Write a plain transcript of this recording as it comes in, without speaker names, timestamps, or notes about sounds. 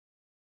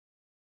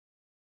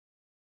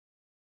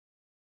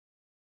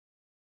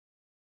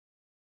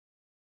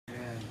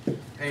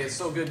Hey, it's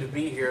so good to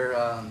be here.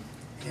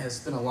 Yeah, it's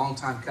been a long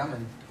time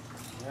coming.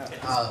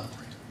 Yeah.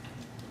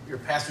 Your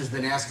pastor's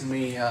been asking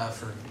me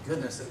for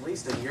goodness, at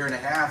least a year and a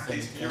half.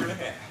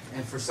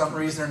 And for some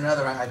reason or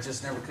another, I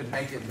just never could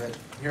make it. But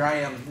here I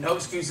am. No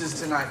excuses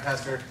tonight,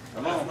 Pastor.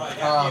 Come on. Right.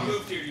 After you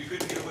moved here, you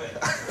couldn't get away.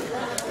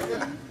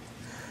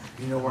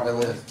 You know where I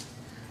live.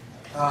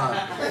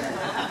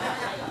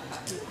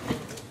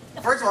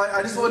 First of all,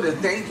 I just wanted to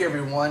thank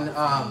everyone.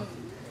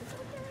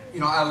 You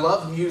know, I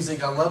love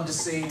music. I love to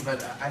sing,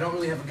 but I don't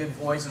really have a good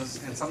voice.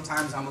 And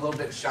sometimes I'm a little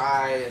bit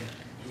shy. And,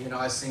 you know,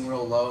 I sing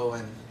real low.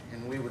 And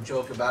we would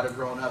joke about it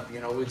growing up.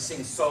 You know, we'd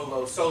sing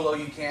solo. Solo,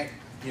 you can't,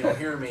 you know,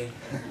 hear me.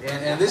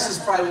 And this is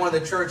probably one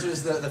of the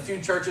churches, the few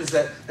churches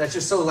that's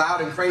just so loud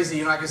and crazy.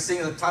 You know, I can sing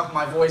at the top of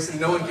my voice and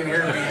no one can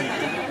hear me.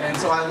 And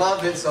so I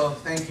loved it. So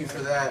thank you for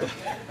that.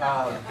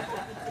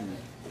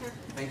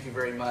 Thank you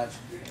very much.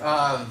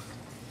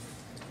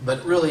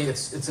 But really,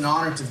 it's an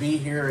honor to be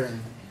here, and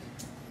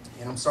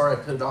I'm sorry I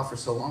put it off for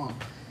so long.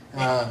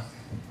 I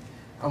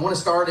want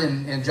to start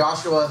in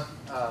Joshua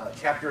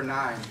chapter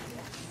 9.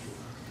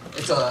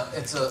 It's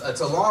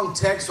a long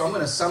text, so I'm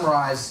going to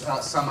summarize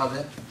some of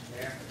it.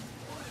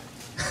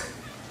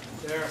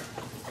 There.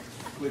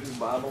 Quickest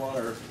Bible on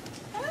earth.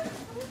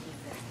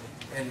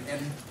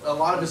 And a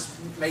lot of us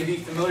may be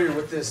familiar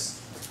with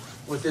this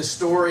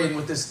story and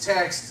with this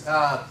text.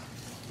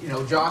 You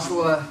know,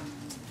 Joshua,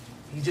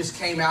 he just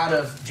came out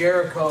of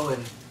Jericho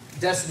and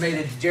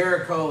decimated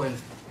Jericho and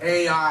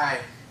Ai,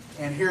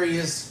 and here he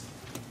is,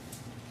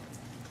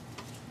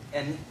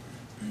 and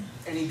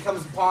he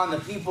comes upon the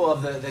people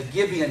of the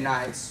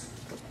Gibeonites,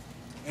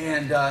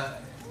 and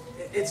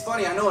it's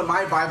funny. I know in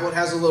my Bible it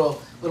has a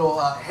little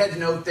head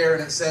note there,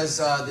 and it says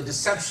the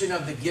deception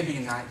of the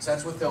Gibeonites.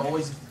 That's what they'll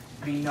always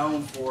be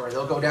known for.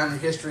 They'll go down in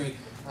history,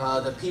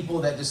 the people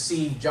that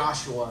deceived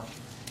Joshua.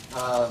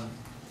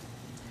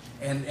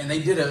 And they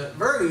did a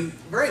very,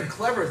 very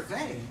clever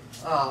thing.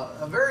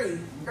 Very,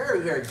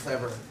 very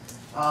clever.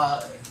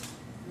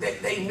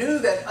 They knew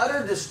that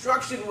utter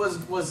destruction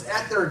was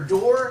at their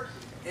door,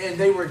 and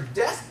they were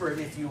desperate,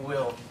 if you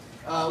will.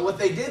 What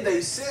they did,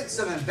 they sent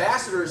some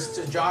ambassadors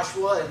to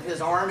Joshua and his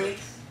army,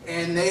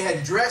 and they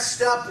had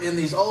dressed up in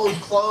these old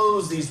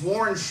clothes, these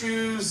worn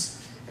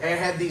shoes, and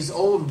had these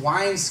old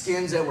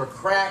wineskins that were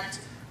cracked.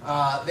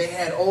 They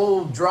had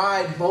old,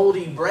 dried,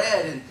 moldy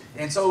bread,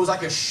 and so it was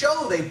like a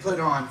show they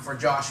put on for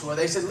Joshua.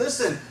 They said,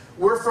 listen,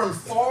 we're from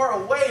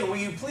far away. Will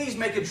you please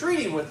make a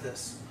treaty with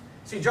us?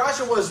 See,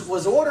 Joshua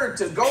was ordered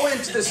to go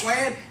into this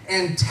land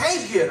and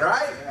take it,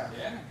 right?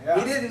 Yeah.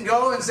 He didn't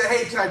go and say,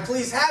 hey, can I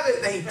please have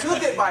it? They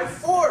took it by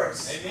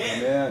force.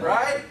 Amen.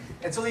 Right?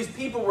 And so these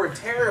people were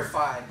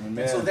terrified. Amen.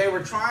 And so they were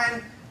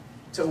trying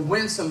to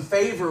win some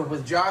favor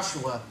with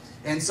Joshua.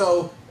 And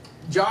so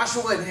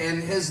Joshua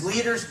and his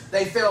leaders,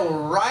 they fell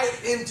right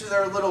into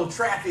their little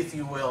trap, if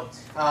you will.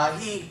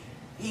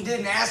 He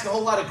didn't ask a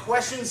whole lot of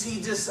questions. He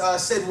just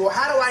said, well,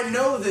 how do I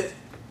know that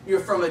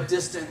you're from a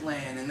distant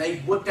land? And they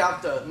whipped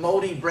out the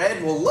moldy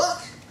bread. Well, look,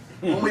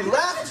 when we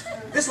left,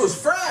 this was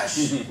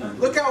fresh.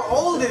 Look how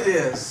old it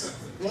is.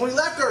 When we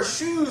left, our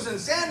shoes and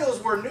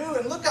sandals were new,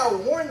 and look how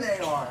worn they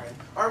are. And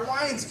our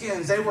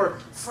wineskins, they were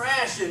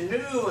fresh and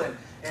new,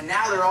 and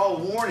now they're all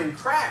worn and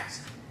cracked.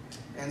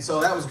 And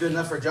so that was good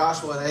enough for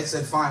Joshua. They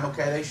said, fine,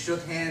 okay. They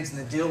shook hands, and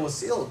the deal was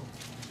sealed.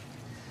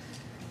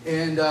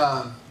 And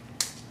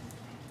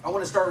I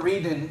want to start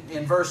reading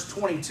in verse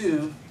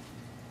 22.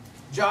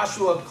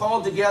 Joshua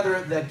called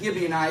together the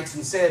Gibeonites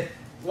and said,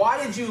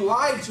 why did you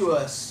lie to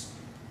us?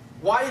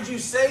 Why did you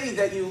say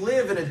that you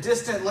live in a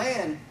distant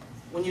land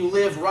when you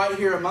live right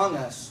here among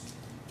us?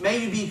 May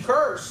you be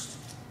cursed.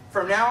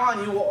 From now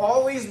on you will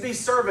always be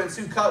servants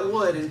who cut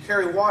wood and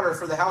carry water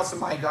for the house of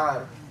my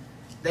God.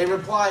 They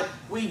replied,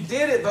 we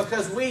did it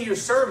because we, your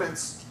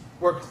servants,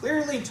 were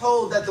clearly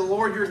told that the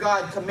Lord your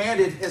God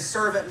commanded his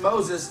servant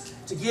Moses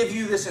to give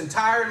you this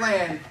entire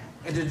land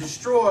and to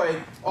destroy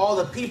all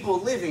the people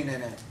living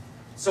in it.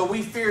 So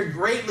we feared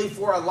greatly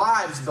for our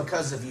lives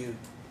because of you.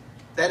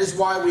 That is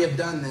why we have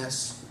done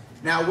this.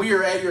 Now we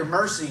are at your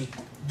mercy.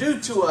 Do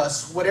to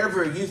us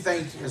whatever you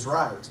think is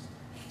right.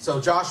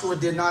 So Joshua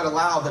did not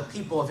allow the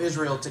people of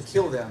Israel to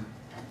kill them.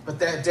 But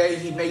that day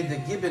he made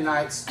the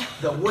Gibeonites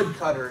the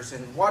woodcutters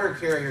and water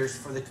carriers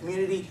for the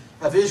community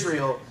of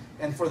Israel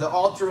and for the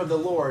altar of the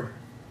Lord,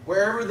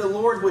 wherever the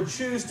Lord would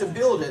choose to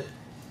build it.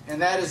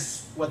 And that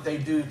is what they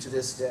do to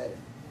this day.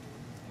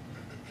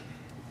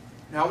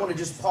 Now I want to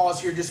just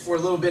pause here just for a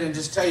little bit and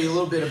just tell you a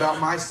little bit about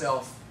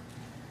myself.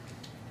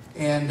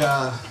 And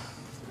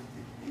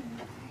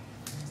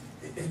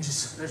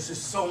there's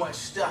just so much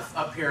stuff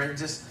up here.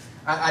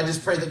 I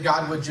just pray that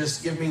God would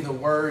just give me the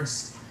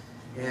words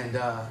and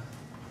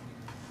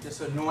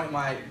just anoint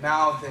my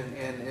mouth,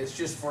 and it's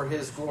just for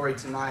his glory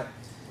tonight.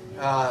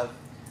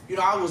 You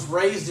know, I was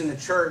raised in the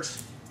church.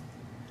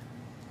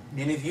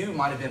 Many of you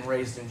might have been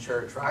raised in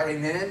church, right?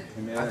 Amen?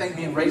 Amen. I think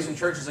being raised in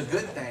church is a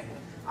good thing.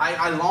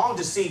 I long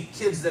to see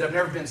kids that have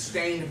never been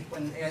stained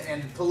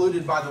and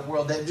polluted by the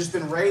world, that have just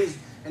been raised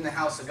in the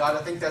house of God.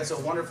 I think that's a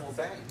wonderful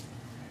thing.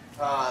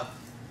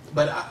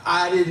 But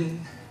I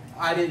didn't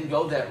I didn't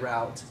go that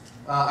route.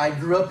 I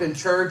grew up in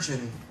church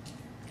and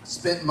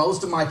spent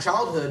most of my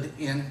childhood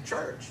in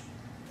church.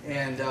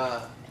 And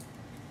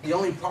the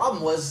only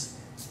problem was,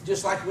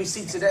 just like we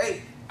see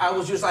today, I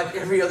was just like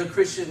every other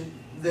Christian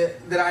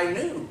that I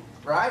knew,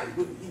 right?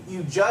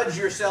 You judge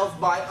yourself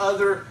by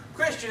other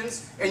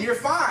Christians and you're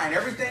fine.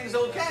 Everything's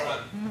okay.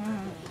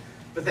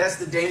 But that's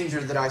the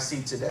danger that I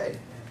see today.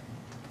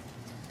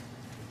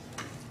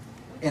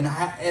 And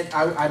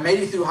I made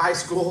it through high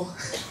school.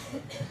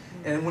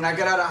 And when I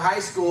got out of high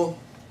school,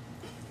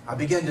 I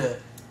began to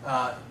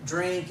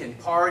drink and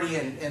party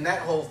and that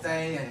whole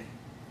thing. And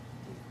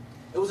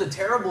it was a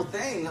terrible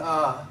thing.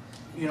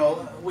 You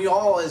know, we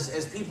all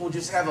as people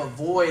just have a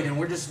void, and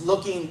we're just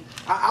looking.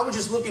 I was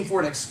just looking for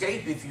an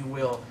escape, if you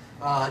will.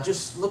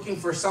 Just looking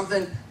for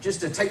something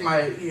just to take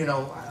my,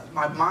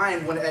 my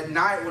mind. When at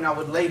night when I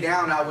would lay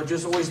down, I would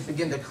just always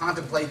begin to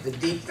contemplate the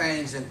deep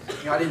things, and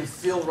I didn't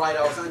feel right.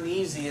 I was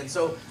uneasy, and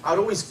so I would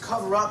always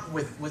cover up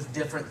with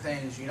different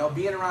things.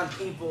 Being around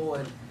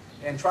people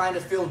and trying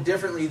to feel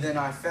differently than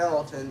I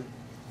felt,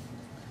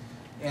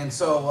 and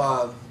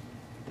so.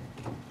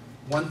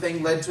 One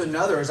thing led to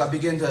another as I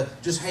began to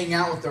just hang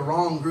out with the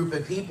wrong group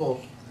of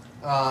people.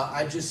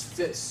 I just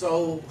fit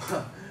so,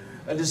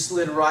 I just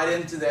slid right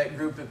into that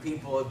group of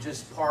people of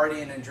just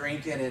partying and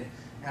drinking. And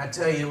I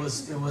tell you, it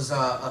was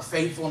a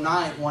fateful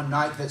night, one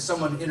night that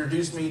someone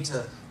introduced me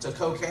to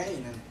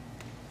cocaine. And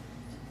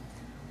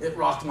it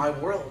rocked my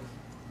world.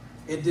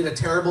 It did a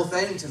terrible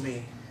thing to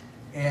me.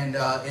 And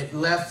it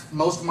left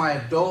most of my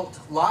adult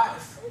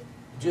life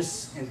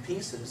just in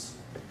pieces.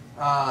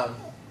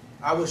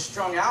 I was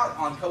strung out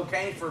on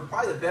cocaine for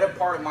probably the better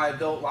part of my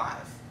adult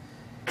life.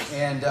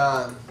 And,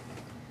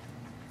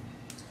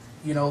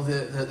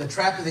 the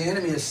trap of the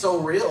enemy is so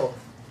real.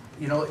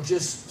 It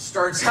just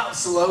starts out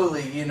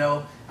slowly,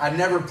 I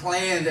never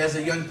planned as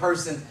a young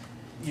person,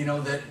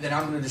 that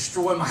I'm going to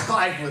destroy my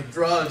life with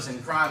drugs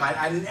and crime.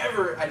 I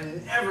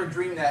never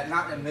dreamed that,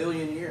 not in a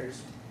million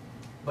years.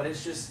 But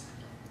it's just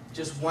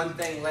one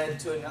thing led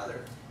to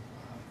another.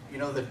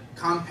 The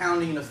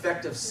compounding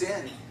effect of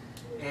sin.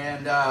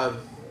 And,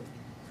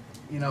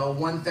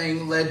 one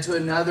thing led to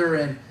another.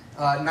 In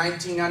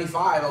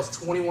 1995, I was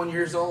 21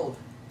 years old.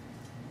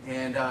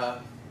 And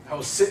I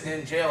was sitting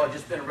in jail. I'd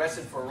just been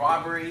arrested for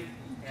robbery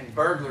and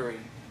burglary.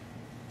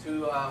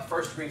 2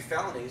 first-degree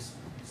felonies.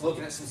 I was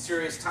looking at some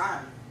serious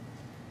time.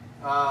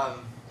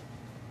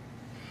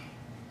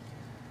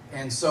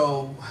 And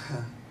so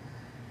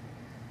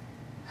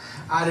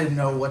I didn't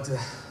know what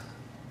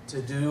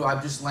to do.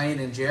 I'm just laying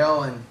in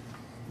jail. And,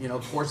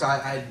 of course,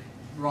 I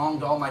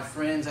wronged all my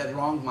friends. I'd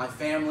wronged my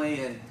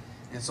family.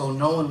 And so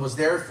no one was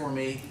there for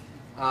me.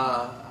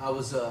 I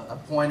was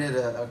appointed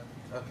a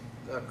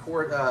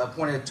court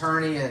appointed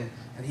attorney, and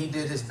he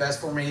did his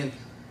best for me.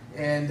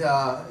 And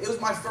it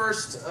was my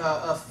first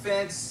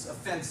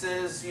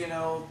offenses,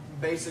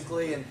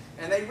 basically. And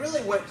they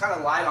really went kind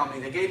of light on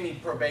me. They gave me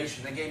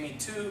probation. They gave me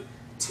 2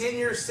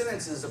 10-year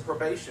sentences of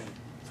probation,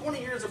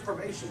 20 years of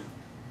probation.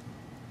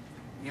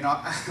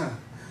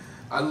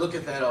 I look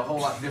at that a whole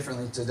lot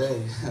differently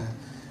today.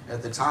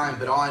 At the time,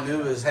 but all I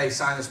knew is, hey,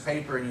 sign this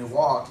paper and you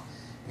walk.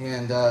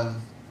 And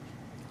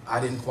I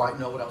didn't quite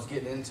know what I was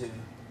getting into.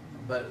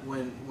 But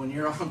when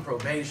you're on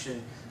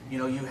probation,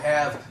 you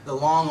have the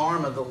long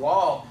arm of the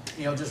law,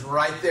 just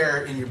right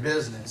there in your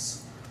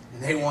business.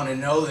 And they want to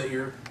know that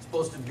you're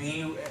supposed to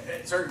be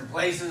at certain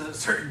places at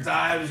certain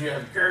times. You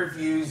have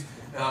curfews,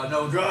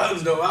 no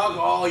drugs, no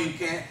alcohol. You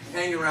can't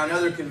hang around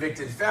other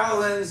convicted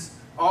felons.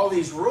 All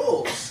these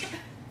rules.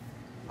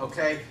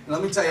 Okay? And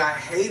let me tell you, I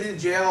hated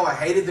jail. I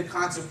hated the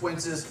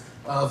consequences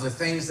of the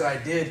things that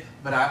I did,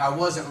 but I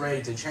wasn't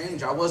ready to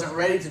change. I wasn't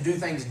ready to do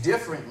things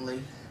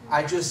differently.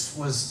 I just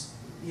was,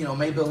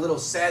 maybe a little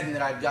saddened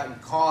that I'd gotten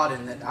caught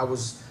and that I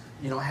was,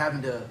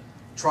 having to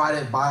try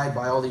to abide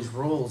by all these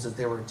rules that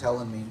they were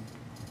telling me.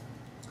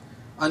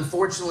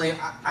 Unfortunately,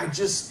 it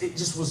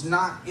just was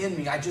not in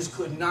me. I just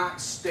could not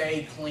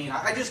stay clean.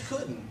 I just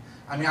couldn't.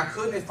 I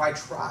couldn't if I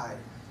tried.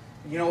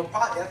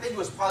 I think it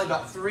was probably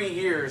about 3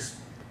 years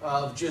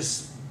of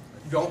just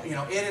going,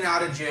 in and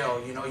out of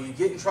jail. You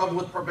get in trouble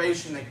with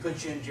probation, they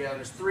put you in jail.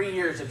 There's 3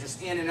 years of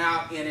just in and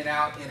out, in and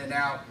out, in and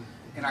out.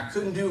 And I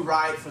couldn't do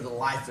right for the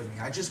life of me.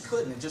 I just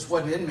couldn't. It just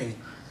wasn't in me.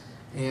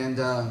 And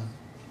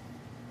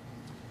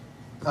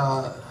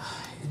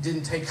it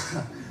didn't take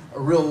a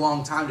real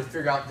long time to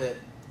figure out that,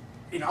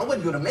 I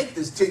wasn't going to make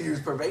this 10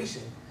 years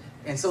probation.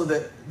 And so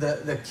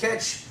the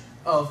catch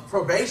of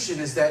probation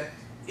is that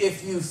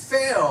if you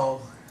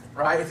fail,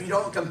 right, if you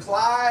don't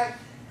comply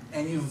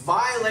and you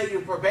violate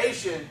your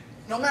probation,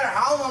 no matter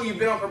how long you've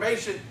been on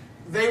probation,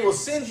 they will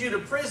send you to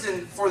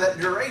prison for that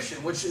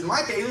duration, which in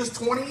my case was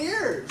 20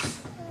 years.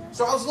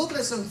 So I was looking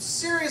at some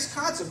serious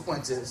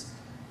consequences,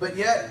 but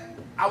yet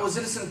I was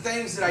in some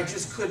things that I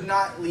just could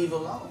not leave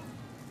alone.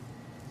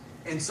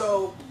 And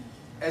so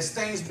as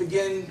things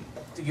begin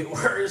to get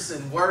worse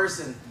and worse,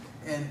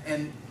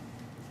 and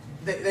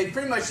they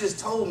pretty much just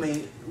told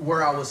me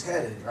where I was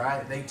headed,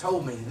 right? They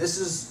told me,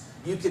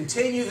 you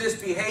continue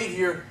this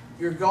behavior,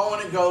 you're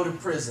going to go to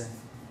prison.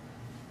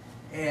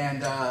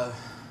 And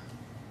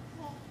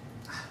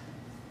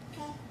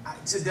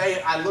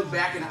today I look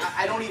back and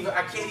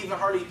I can't even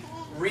hardly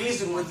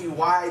reason with you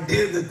why I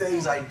did the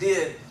things I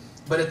did.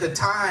 But at the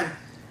time,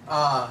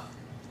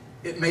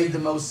 it made the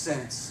most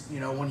sense. You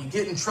know, when you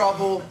get in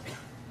trouble,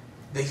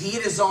 the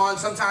heat is on.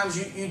 Sometimes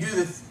you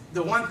do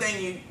the one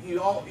thing you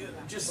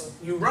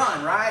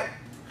run, right?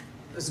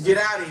 Let's get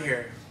out of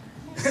here.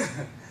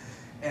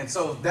 And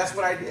so that's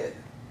what I did.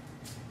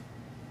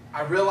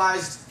 I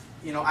realized,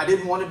 you know, I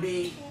didn't want to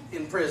be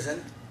in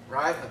prison,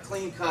 right? A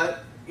clean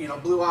cut, you know,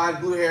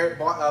 blue-eyed,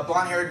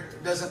 blonde hair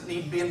doesn't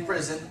need to be in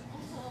prison.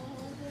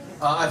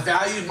 I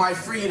valued my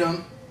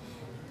freedom.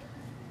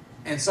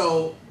 And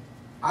so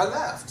I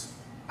left.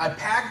 I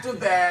packed a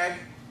bag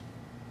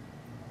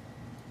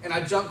and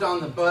I jumped on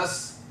the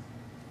bus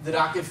that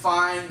I could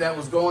find that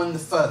was going to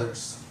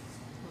Feathers.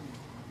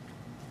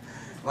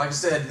 Like I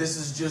said, this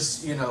is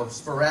just, you know,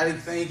 sporadic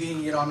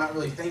thinking. You know, I'm not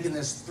really thinking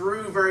this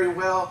through very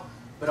well.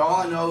 But all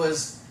I know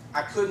is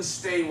I couldn't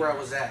stay where I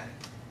was at.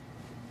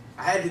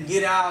 I had to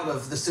get out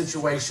of the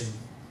situation.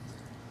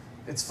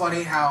 It's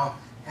funny how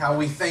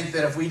we think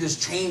that if we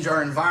just change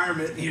our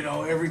environment, you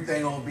know,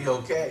 everything will be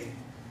okay.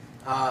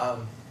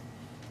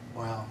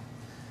 Well,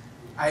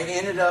 I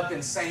ended up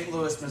in St.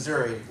 Louis,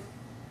 Missouri.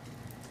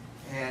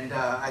 And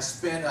I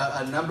spent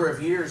a number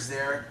of years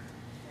there.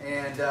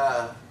 And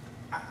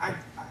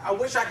I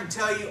wish I could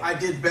tell you I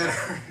did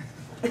better.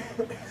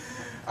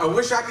 I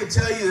wish I could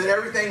tell you that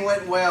everything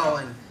went well.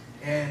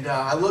 And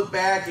I look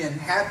back and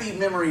happy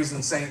memories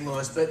in St.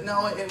 Louis. But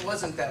no, it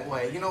wasn't that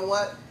way. You know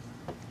what?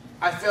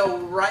 I fell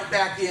right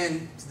back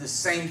into the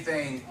same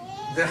thing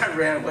that I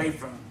ran away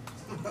from.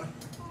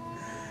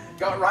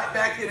 Got right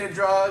back into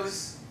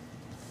drugs,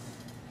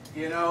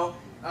 you know,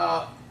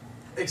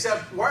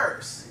 except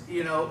worse.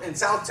 You know, in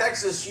South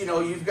Texas, you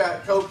know, you've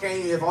got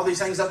cocaine, you have all these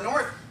things. Up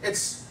north,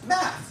 it's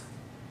meth.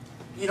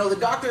 You know, the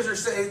doctors are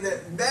saying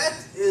that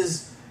meth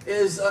is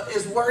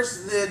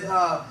worse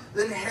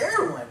than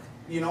heroin.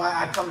 You know,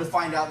 I come to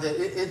find out that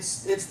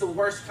it's the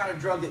worst kind of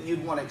drug that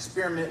you'd want to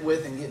experiment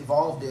with and get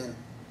involved in.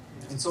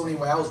 And so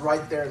anyway, I was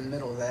right there in the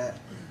middle of that.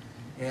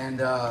 And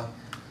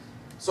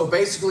so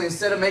basically,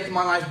 instead of making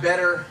my life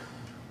better,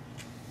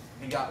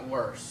 it got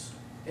worse.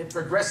 It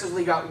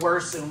progressively got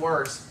worse and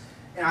worse.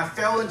 And I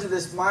fell into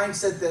this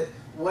mindset that,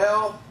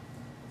 well,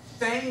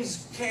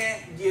 things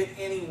can't get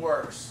any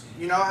worse.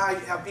 You know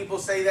how people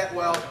say that?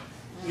 Well,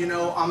 you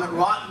know, I'm at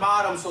rock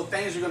bottom, so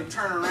things are going to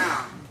turn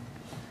around.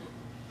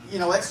 You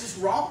know, that's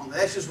just wrong.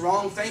 That's just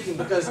wrong thinking,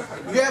 because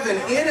you have an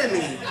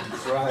enemy.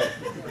 That's right.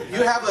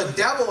 You have a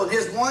devil, and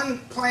his one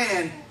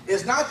plan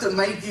is not to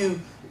make you,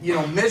 you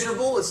know,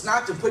 miserable. It's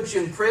not to put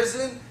you in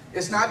prison.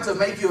 It's not to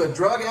make you a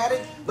drug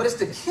addict, but it's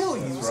to kill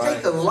you. It's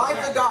take the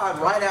life of God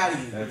right out of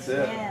you. That's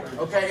it.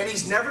 Okay, and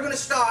he's never going to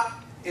stop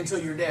until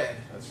you're dead.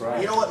 That's right.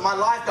 You know what? My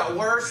life got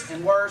worse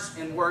and worse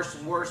and worse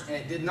and worse, and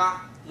it did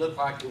not look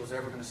like it was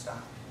ever going to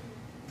stop.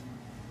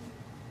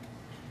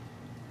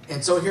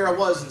 And so here I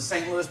was in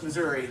St. Louis,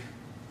 Missouri,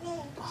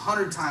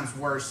 100 times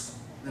worse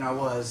than I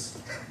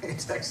was in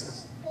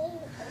Texas.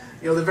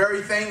 You know, the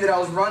very thing that I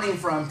was running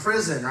from,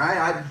 prison,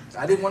 right?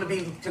 I didn't want to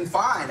be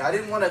confined. I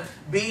didn't want to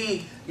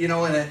be, you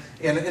know, in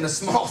a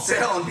small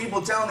cell and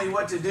people telling me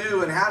what to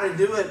do and how to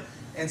do it.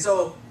 And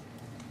so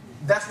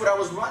that's what I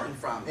was running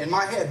from. In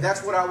my head,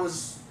 that's what I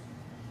was,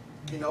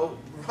 you know,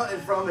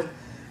 running from.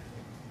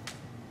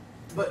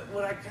 But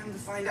what I came to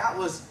find out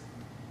was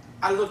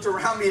I looked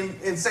around me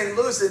in St.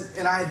 Louis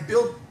and I had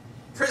built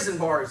prison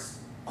bars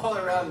all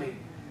around me.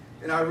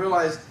 And I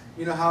realized,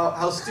 you know,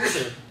 how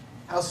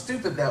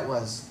stupid that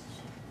was.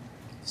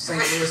 St.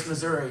 Louis,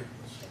 Missouri.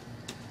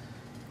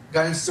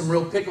 Got into some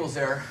real pickles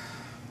there.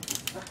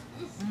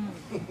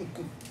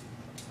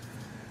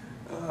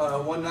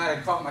 One night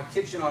I caught my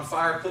kitchen on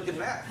fire cooking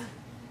meth.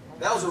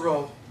 That was a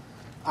real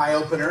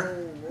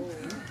eye-opener.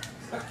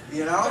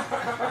 You know?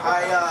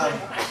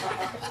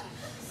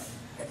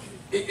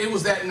 It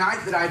was that night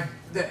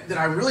that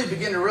I really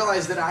began to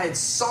realize that I had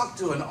sunk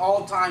to an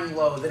all-time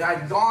low, that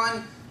I'd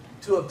gone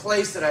to a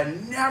place that I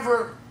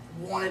never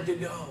wanted to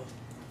go.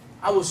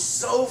 I was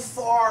so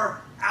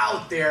far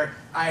out there,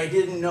 I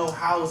didn't know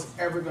how I was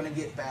ever going to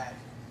get back.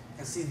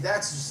 And see,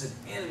 that's just an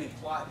enemy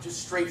plot,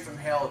 just straight from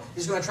hell.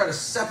 He's going to try to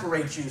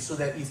separate you so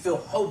that you feel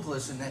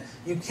hopeless and that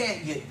you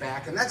can't get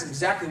back. And that's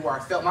exactly where I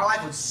felt. My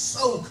life was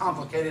so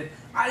complicated,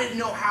 I didn't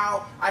know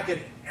how I could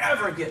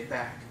ever get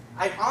back.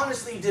 I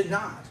honestly did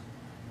not.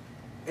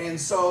 And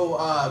so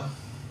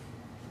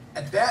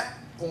at that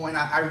point,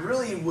 I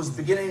really was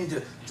beginning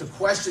to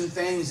question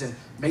things and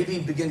maybe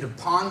begin to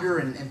ponder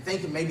and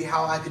think of maybe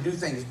how I could do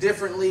things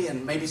differently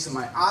and maybe some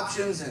of my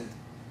options.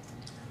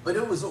 But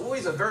it was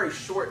always a very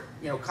short,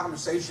 you know,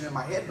 conversation in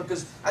my head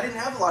because I didn't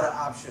have a lot of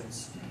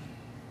options.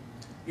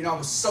 You know, I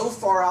was so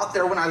far out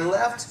there. When I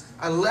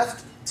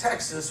left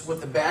Texas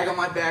with the bag on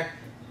my back,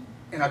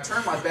 and I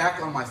turned my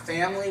back on my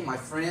family, my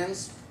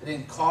friends. I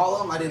didn't call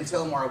them. I didn't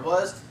tell them where I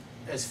was.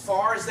 As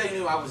far as they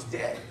knew, I was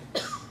dead.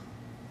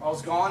 I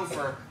was gone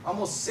for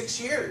almost 6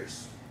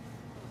 years.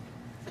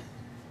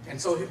 And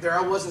so there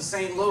I was in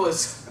St.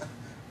 Louis,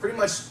 pretty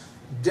much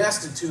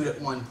destitute at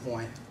one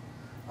point.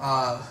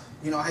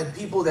 You know, I had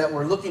people that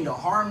were looking to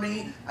harm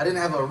me. I didn't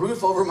have a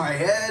roof over my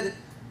head.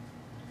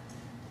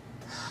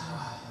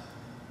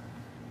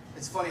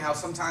 It's funny how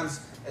sometimes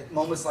at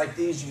moments like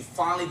these, you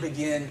finally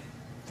begin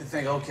to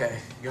think, okay,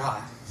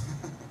 God,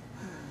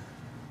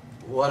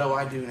 what do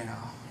I do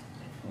now?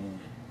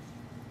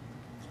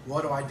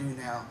 What do I do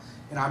now?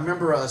 And I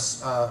remember a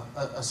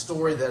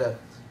story that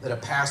a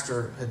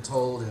pastor had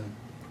told, and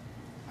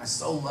I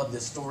so love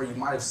this story. You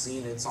might have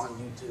seen it. It's on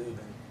YouTube.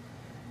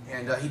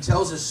 And he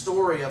tells this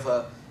story of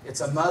it's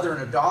a mother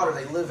and a daughter.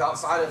 They live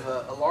outside of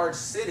a large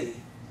city.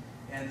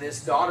 And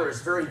this daughter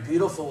is very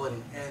beautiful,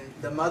 and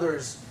the mother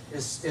is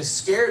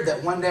scared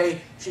that one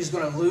day she's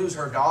going to lose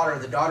her daughter.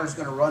 The daughter's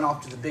going to run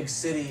off to the big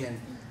city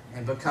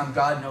and become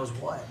God knows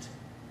what.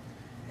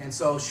 And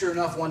so sure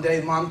enough, one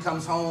day mom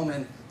comes home,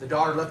 and the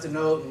daughter left a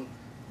note and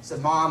said,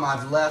 Mom,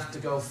 I've left to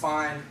go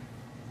find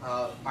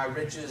my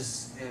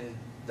riches in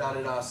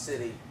da-da-da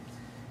city.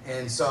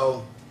 And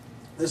so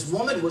this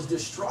woman was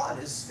distraught,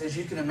 as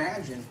you can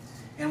imagine.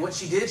 And what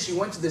she did, she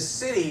went to this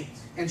city,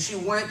 and she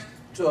went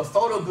to a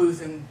photo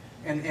booth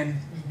and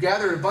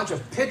gathered a bunch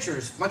of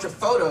pictures, a bunch of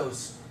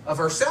photos of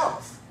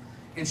herself.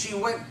 And she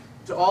went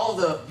to all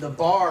the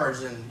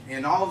bars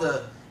and all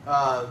the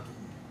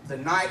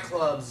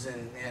nightclubs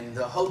and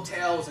the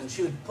hotels, and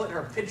she would put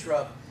her picture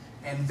up,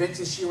 and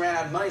eventually she ran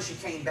out of money. She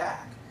came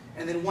back.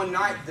 And then one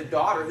night, the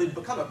daughter, who'd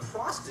become a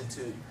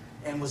prostitute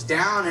and was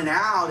down and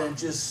out and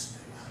just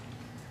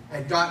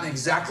had gotten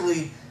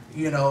exactly,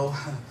 you know,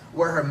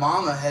 where her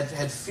mama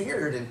had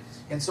feared.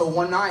 And so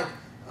one night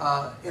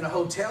in a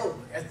hotel,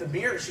 at the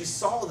mirror, she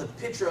saw the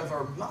picture of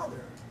her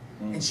mother.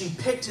 And she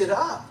picked it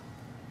up.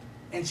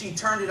 And she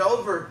turned it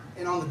over,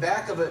 and on the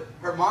back of it,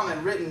 her mom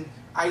had written,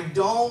 I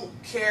don't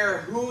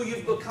care who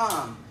you've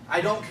become.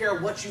 I don't care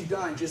what you've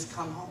done. Just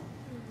come home.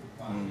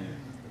 Wow.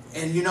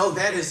 And you know,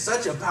 that is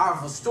such a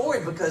powerful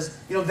story, because,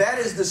 you know, that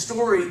is the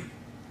story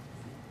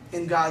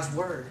in God's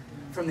Word.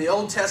 From the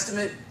Old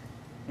Testament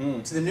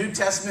to the New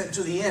Testament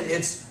to the end,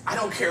 it's, I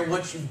don't care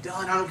what you've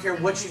done. I don't care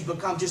what you've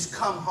become. Just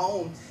come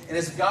home. And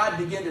as God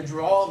began to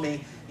draw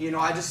me, you know,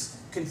 I just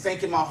can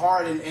think in my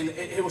heart, and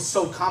it was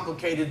so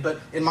complicated, but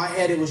in my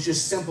head it was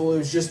just simple. It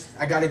was just,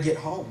 I got to get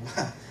home.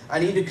 I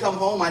need to come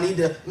home. I need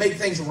to make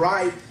things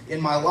right in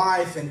my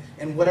life,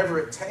 and whatever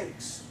it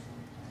takes.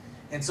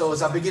 And so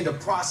as I begin to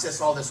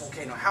process all this,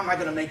 okay, now how am I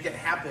going to make that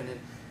happen?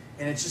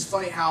 And it's just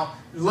funny how,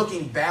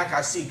 looking back,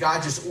 I see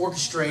God just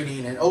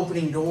orchestrating and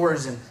opening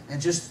doors and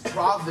just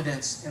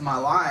providence in my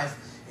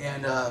life.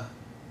 And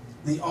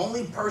the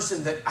only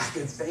person that I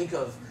could think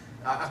of,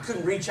 I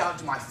couldn't reach out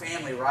to my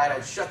family, right?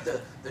 I'd shut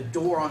the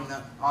door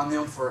on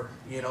them for,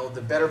 you know,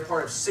 the better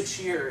part of 6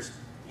 years.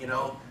 You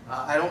know,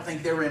 I don't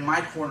think they were in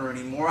my corner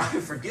anymore. I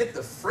forget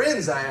the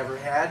friends I ever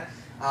had.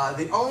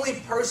 The only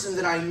person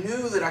that I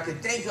knew that I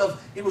could think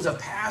of, he was a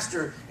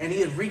pastor, and he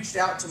had reached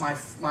out to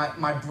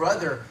my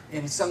brother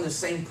in some of the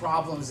same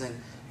problems.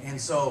 And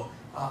so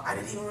I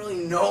didn't even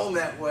really know him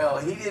that well.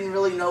 He didn't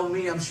really know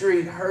me. I'm sure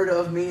he'd heard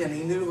of me, and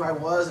he knew who I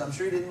was. I'm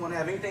sure he didn't want to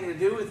have anything to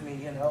do with me,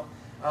 you know.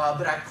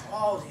 But I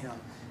called him,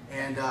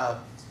 and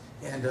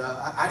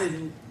I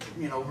didn't,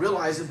 you know,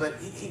 realize it, but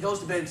he goes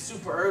to bed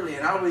super early,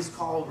 and I always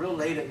call real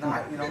late at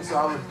night, you know,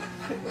 so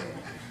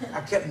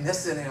I kept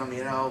missing him,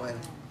 you know,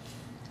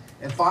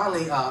 and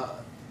finally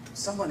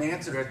someone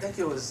answered her. I think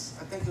it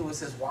was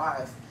his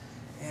wife,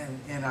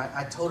 and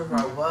I told her who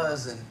I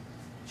was, and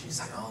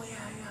she's like, oh yeah.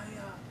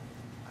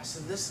 I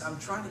said, listen, I'm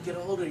trying to get a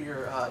hold of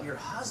your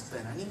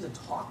husband. I need to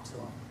talk to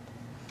him.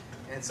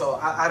 And so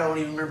I don't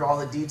even remember all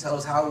the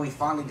details, how we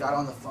finally got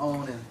on the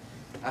phone, and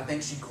I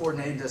think she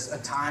coordinated us a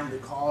time to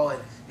call.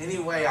 And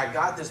anyway, I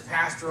got this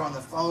pastor on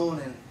the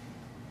phone,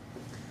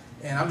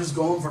 and I'm just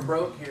going for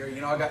broke here.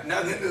 You know, I got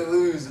nothing to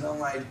lose. And I'm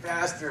like,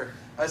 Pastor,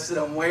 I said,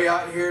 I'm way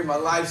out here. My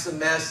life's a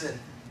mess, and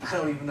I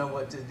don't even know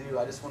what to do.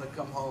 I just want to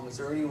come home. Is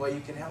there any way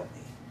you can help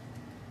me?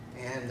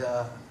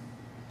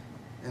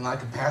 And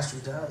like a pastor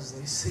does,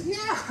 he said,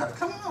 yeah,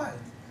 come on.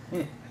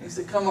 He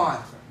said, come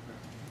on.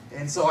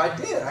 And so I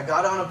did. I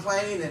got on a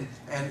plane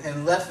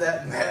and left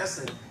that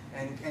mess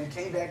and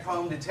came back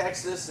home to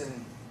Texas,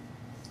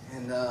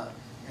 and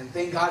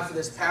thank God for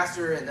this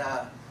pastor. And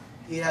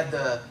he had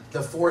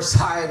the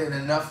foresight and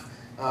enough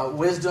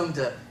wisdom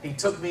he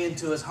took me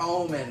into his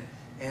home,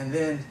 and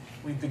then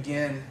we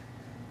began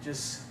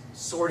just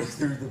sorting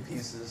through the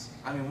pieces.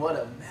 I mean, what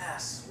a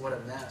mess! What a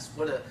mess!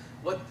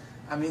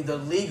 I mean, the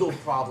legal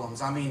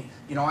problems. I mean,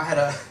 you know, I had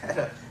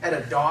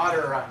a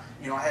daughter.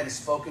 You know, I hadn't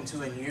spoken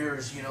to in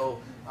years. You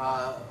know,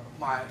 I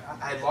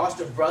had lost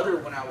a brother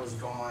when I was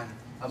gone.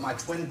 My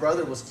twin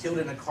brother was killed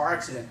in a car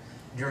accident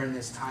during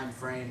this time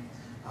frame.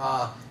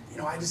 You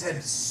know, I just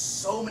had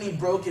so many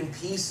broken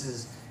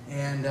pieces,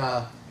 and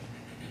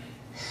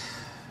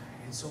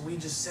so we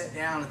just sat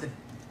down at the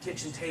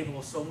kitchen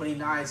table so many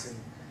nights,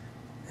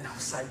 and I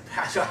was like,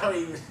 Pastor, I don't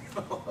even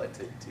know what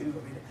to do.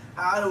 I mean,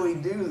 how do we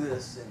do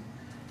this?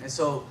 And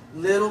so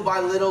little by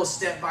little,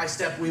 step by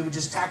step, we would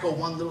just tackle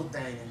one little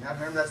thing. And I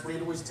remember that's what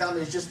he'd always tell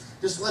me, is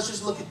let's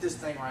just look at this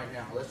thing right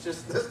now. Let's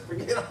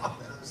forget all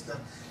that other stuff.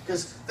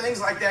 Because things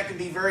like that can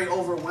be very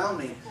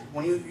overwhelming.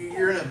 When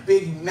you're in a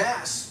big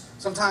mess,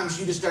 sometimes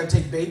you just got to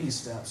take baby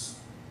steps.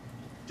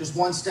 Just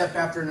one step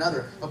after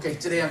another. Okay,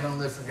 today I'm going to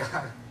live for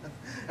God.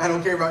 I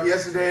don't care about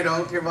yesterday, I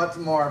don't care about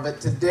tomorrow,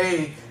 but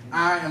today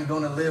I am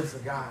going to live for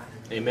God.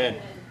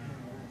 Amen.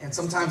 And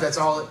sometimes that's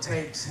all it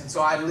takes. And so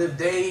I lived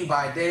day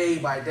by day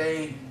by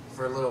day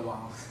for a little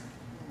while.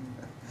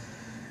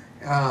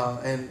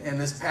 And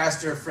this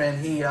pastor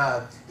friend, he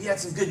had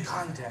some good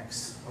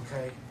contacts.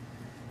 Okay,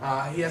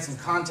 he had some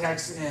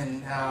contacts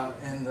in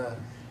the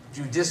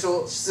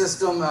judicial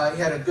system.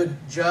 He had a good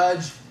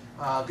judge,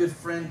 good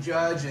friend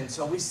judge, and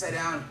so we sat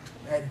down,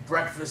 had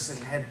breakfast,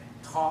 and had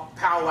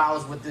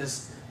powwows with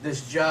this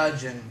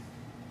judge and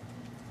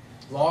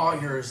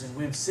lawyers, and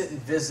we'd sit and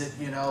visit,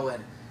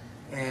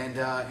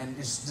 and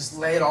just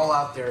lay it all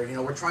out there.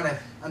 We're trying to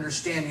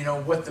understand,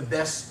 what the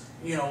best,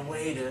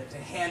 way to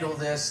handle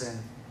this. And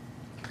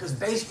because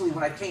basically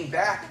when I came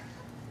back,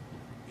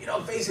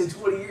 facing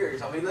 20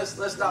 years,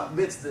 let's not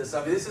miss this.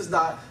 This is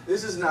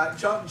not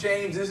chump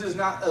change. This is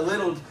not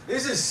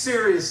this is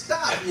serious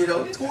stuff,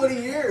 20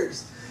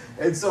 years.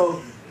 And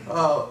so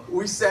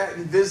we sat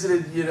and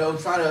visited,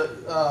 trying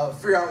to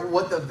figure out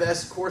what the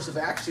best course of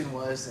action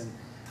was.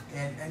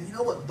 And you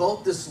know what?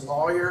 Both this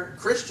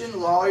Christian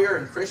lawyer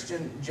and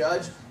Christian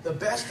judge, the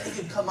best they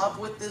could come up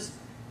with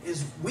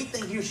is we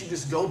think you should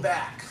just go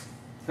back.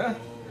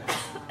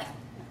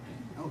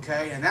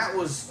 Okay? And that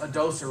was a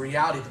dose of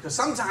reality, because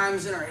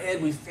sometimes in our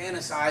head we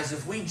fantasize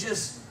if we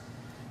just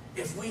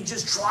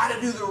try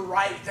to do the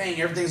right thing,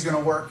 everything's going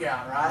to work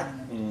out, right?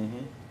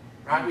 Mm-hmm.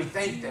 Right? We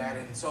think that.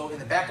 And so in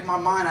the back of my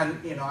mind,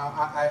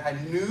 I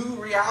knew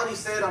reality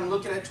said I'm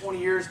looking at 20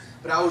 years,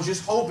 but I was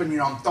just hoping,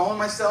 I'm throwing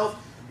myself,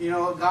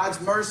 God's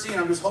mercy, and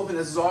I'm just hoping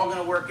this is all going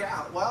to work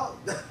out. Well,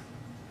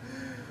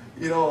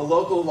 a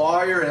local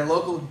lawyer and a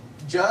local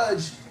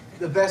judge,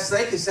 the best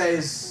they can say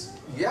is,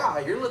 yeah,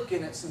 you're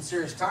looking at some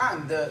serious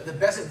time. The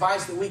best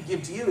advice that we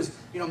give to you is,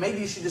 maybe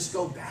you should just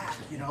go back,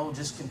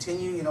 just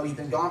continue. You've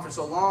been gone for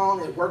so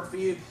long, it worked for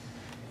you.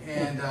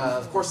 And,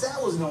 of course,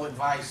 that was no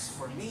advice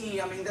for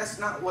me. That's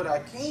not what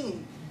I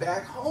came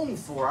back home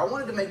for. I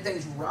wanted to make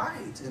things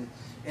right. And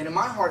in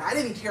my heart, I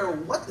didn't care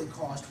what the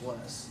cost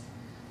was.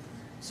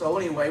 So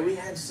anyway, we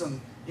had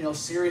some,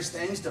 serious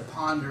things to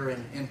ponder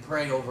and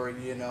pray over,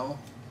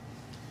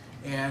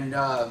 And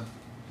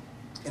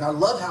I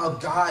love how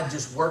God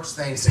just works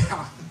things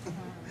out.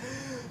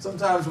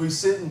 Sometimes we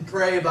sit and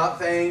pray about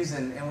things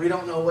and we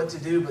don't know what to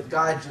do, but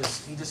God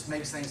He just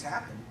makes things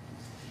happen.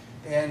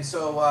 And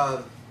so,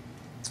 of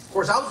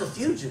course, I was a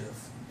fugitive.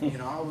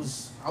 I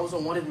was a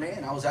wanted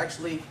man. I was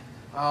actually,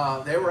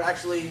 they were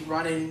actually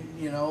running,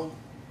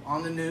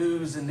 on the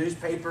news and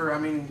newspaper.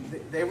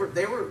 They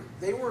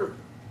were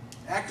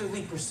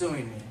actively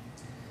pursuing me.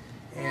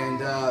 And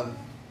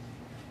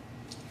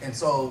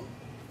so,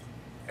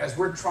 as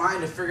we're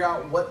trying to figure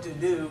out what to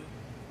do,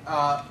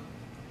 I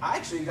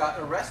actually got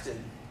arrested.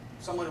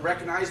 Someone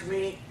recognized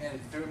me and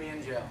threw me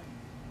in jail.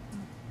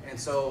 And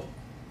so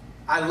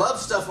I love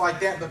stuff like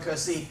that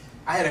because, see,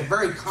 I had a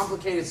very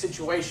complicated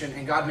situation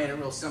and God made it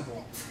real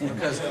simple.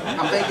 Because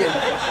I'm thinking,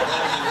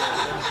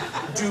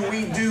 do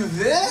we do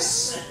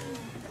this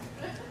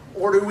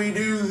or do we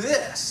do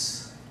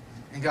this?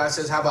 And God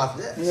says, how about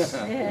this?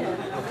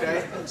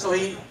 Okay? So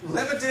He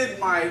limited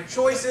my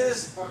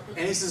choices,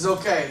 and He says,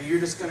 okay, you're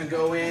just going to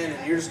go in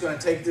and you're just going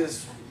to take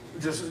this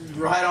just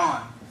right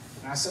on.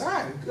 And I said, all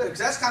right, good. Because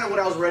that's kind of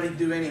what I was ready to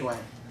do anyway.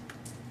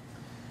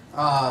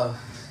 I'll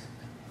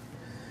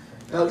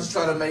just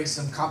try to make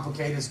some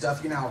complicated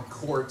stuff. How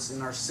courts in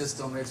our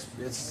system, it's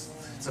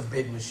a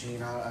big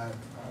machine. I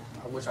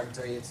wish I could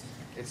tell you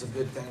it's a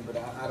good thing, but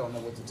I don't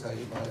know what to tell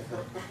you about it.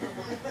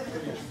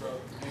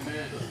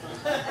 Amen.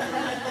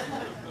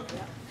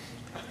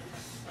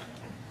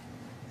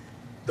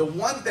 The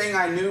one thing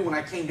I knew when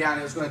I came down,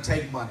 it was going to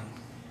take money.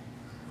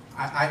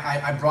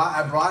 I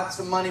brought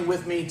some money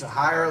with me to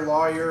hire a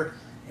lawyer,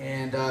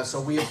 and so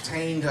we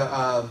obtained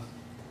a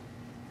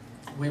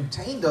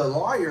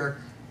lawyer,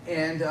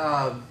 and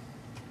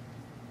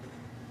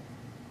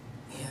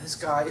this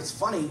guy. It's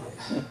funny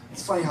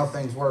how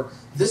things work.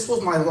 This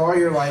was my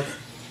lawyer like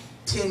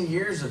 10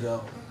 years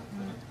ago.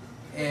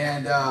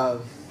 And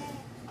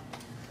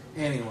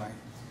anyway,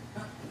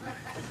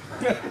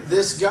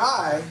 this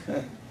guy,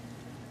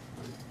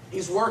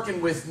 he's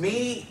working with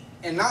me,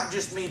 and not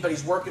just me, but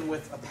he's working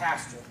with a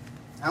pastor.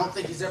 I don't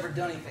think he's ever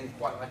done anything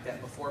quite like that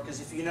before,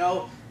 because if you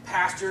know,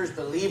 pastors,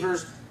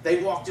 believers,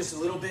 they walk just a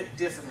little bit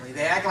differently.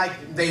 They act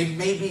like they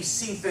maybe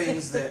see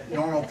things that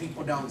normal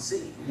people don't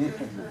see.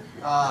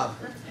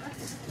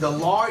 The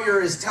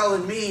lawyer is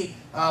telling me,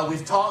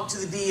 we've talked to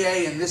the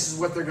DA and this is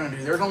what they're going to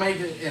do. They're going to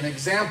make an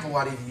example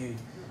out of you.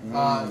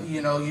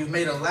 You've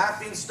made a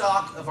laughing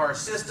stock of our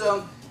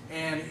system,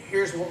 and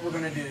here's what we're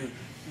going to do.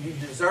 You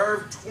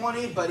deserve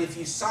 20, but if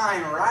you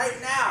sign right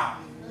now,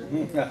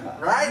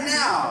 right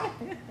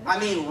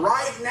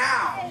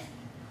now,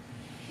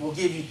 we'll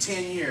give you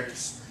 10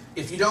 years.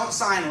 If you don't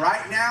sign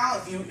right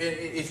now,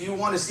 if you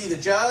want to see the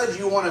judge,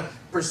 you want to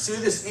pursue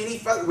this any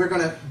further, we're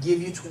going to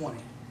give you 20.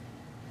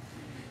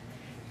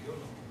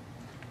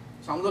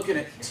 So I'm looking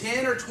at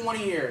 10 or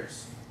 20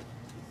 years.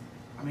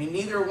 I mean,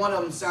 neither one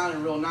of them sounded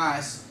real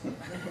nice.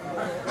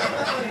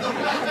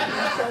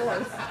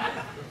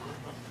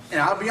 And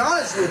I'll be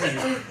honest with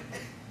you,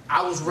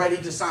 I was ready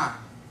to sign.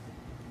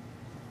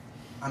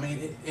 I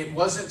mean, it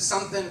wasn't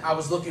something I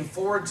was looking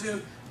forward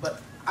to,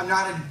 but I'm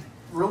not a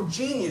real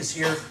genius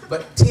here,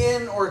 but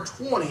 10 or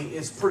 20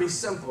 is pretty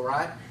simple,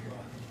 right?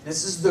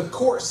 This is the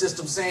court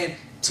system saying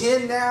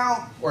 10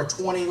 now or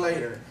 20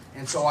 later.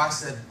 And so I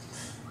said,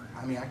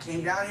 I mean, I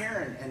came down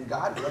here and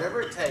God,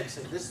 whatever it takes,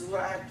 if this is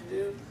what I have to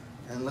do,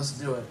 and let's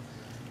do it.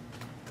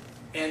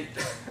 And,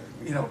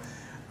 you know,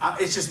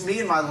 it's just me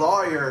and my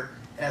lawyer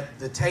at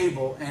the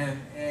table,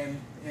 and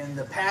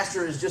the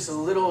pastor is just a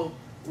little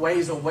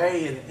ways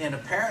away, and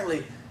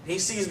apparently he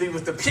sees me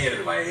with the pen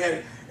in my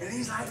hand, and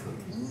he's like,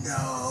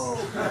 no,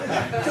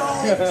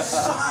 don't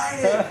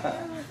sign it.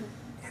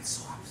 And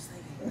so I was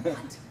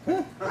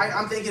thinking, what?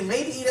 I'm thinking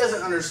maybe he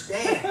doesn't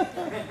understand.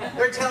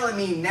 They're telling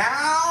me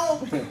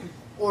now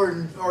or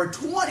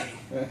 20.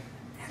 And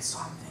so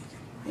I'm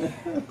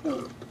thinking,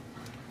 man,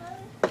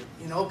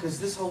 you know, because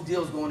this whole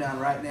deal is going down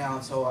right now,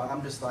 and so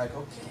I'm just like,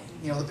 okay.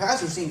 You know, the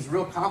pastor seems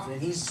real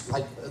confident. He's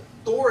like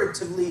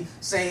authoritatively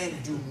saying,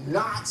 do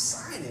not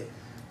sign it.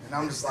 And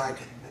I'm just like,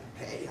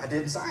 hey, I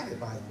didn't sign it,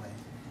 by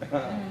the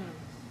way.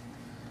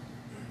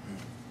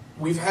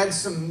 We've had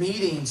some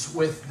meetings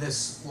with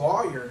this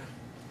lawyer,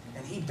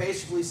 and he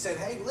basically said,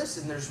 hey,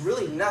 listen, there's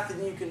really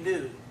nothing you can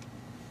do.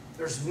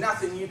 There's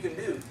nothing you can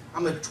do.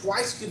 I'm a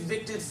twice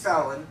convicted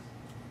felon.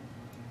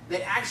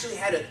 They actually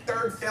had a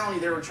third felony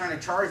they were trying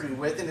to charge me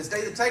with. In the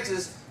state of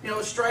Texas, you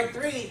know, strike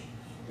 3,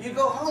 you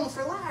go home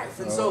for life.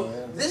 And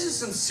this is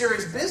some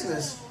serious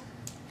business.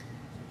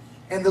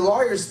 And the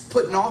lawyer's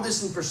putting all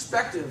this in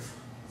perspective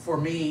for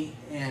me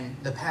and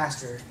the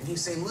pastor. And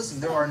he's saying, listen,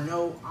 there are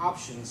no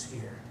options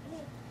here.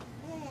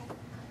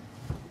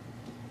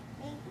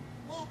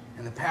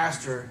 And the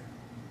pastor,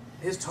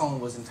 his tone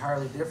was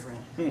entirely different.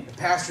 The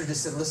pastor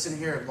just said, listen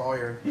here,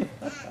 lawyer.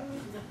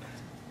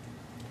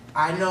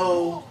 I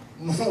know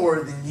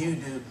more than you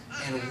do,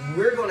 and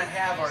we're going to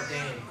have our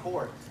day in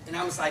court. And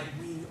I was like,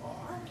 we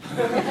are?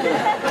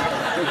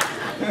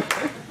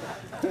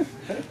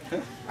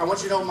 I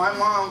want you to know, my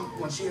mom,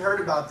 when she heard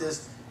about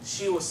this,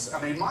 she was,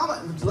 I mean,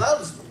 Mama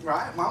loves,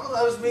 right? Mama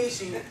loves me.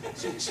 She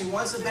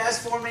wants the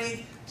best for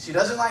me. She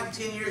doesn't like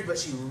 10 years, but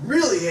she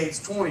really hates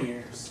 20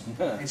 years.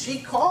 And she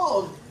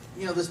called,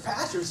 you know, this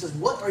pastor and says,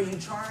 what are you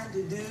trying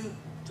to do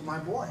to my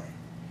boy?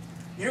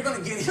 You're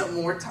going to give him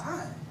more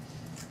time.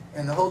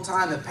 And the whole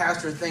time the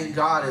pastor, thank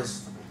God,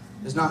 is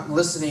not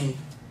listening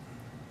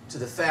to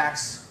the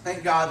facts.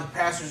 Thank God the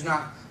pastor's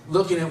not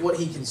looking at what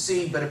he can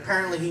see, but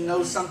apparently he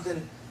knows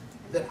something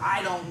that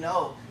I don't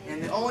know.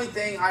 And the only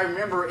thing I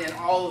remember in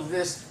all of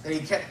this that he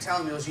kept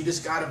telling me was, you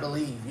just got to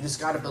believe. You just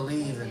got to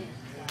believe.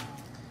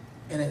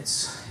 And it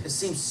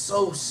seems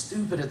so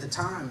stupid at the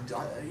time,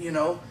 you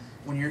know,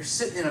 when you're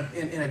sitting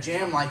in a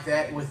jam like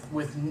that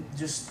with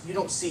just, you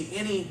don't see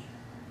any,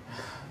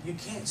 you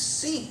can't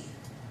see.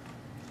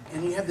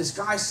 And you have this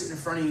guy sitting in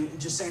front of you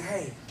just saying,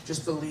 hey,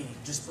 just believe,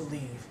 just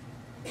believe.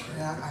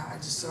 And I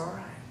just said, all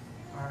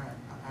right,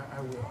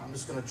 I will. I'm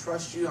just going to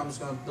trust you. I'm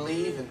just going to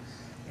believe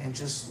and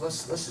just,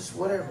 let's just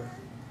whatever.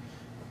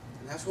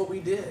 And that's what we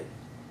did.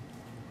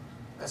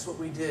 That's what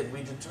we did.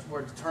 We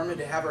were determined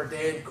to have our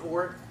day in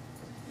court,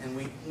 and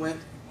we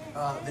went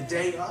the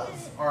day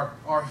of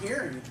our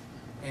hearing.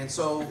 And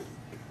so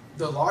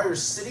the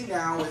lawyer's sitting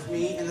down with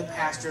me and the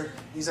pastor.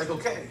 He's like,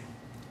 okay,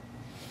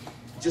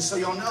 just so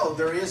y'all know,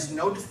 there is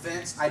no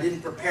defense. I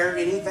didn't prepare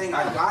anything.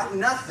 I got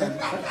nothing.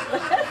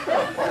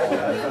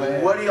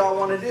 What do y'all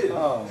want to do?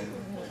 Oh.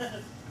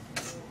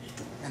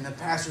 And the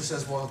pastor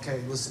says, well,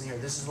 okay, listen here.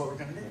 This is what we're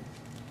going to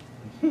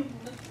do.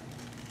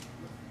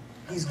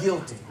 He's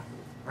guilty,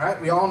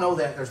 right? We all know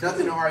that. There's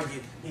nothing to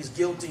argue. He's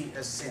guilty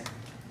as sin.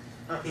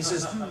 He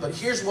says, but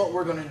here's what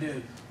we're going to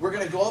do. We're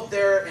going to go up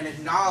there and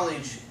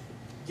acknowledge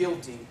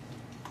guilty.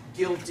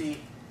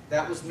 Guilty.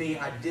 That was me.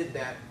 I did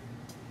that.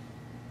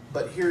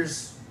 But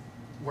here's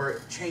where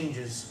it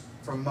changes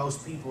from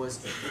most people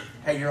is,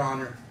 hey, Your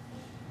Honor,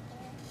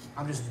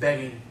 I'm just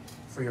begging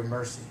for your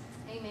mercy.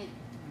 Amen.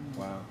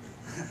 Wow.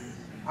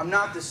 I'm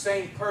not the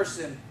same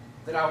person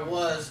that I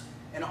was,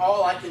 and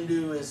all I can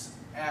do is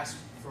ask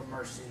for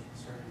mercy,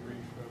 sir.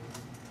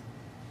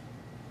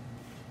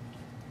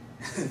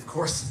 Of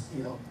course,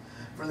 you know,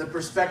 from the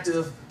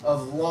perspective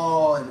of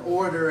law and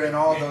order and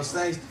all those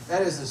things,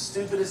 that is the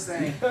stupidest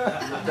thing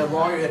the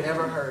lawyer had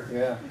ever heard.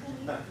 Yeah,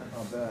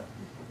 I'll bet.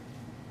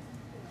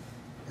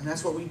 And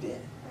that's what we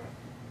did.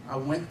 I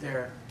went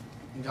there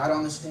and got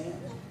on the stand.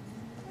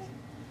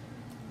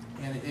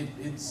 And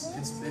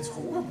it's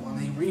horrible. I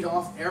mean, they read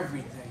off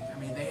everything. I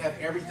mean, they have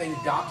everything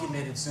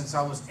documented since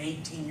I was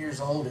 18 years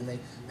old, and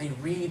they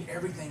read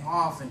everything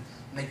off, and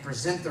they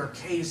present their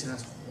case, and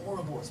it's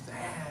horrible. It's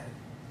bad.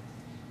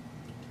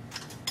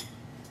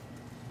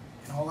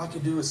 And all I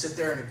could do was sit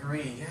there and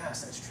agree,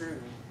 yes, that's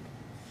true.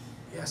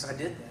 Yes, I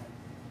did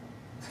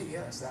that.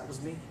 Yes, that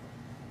was me.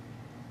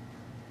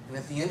 And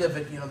at the end of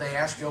it, they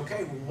ask you,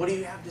 okay, well, what do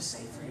you have to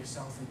say for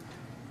yourself? And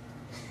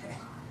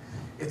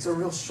it's a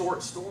real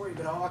short story,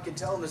 but all I can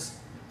tell them is,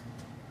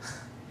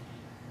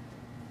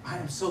 I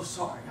am so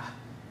sorry.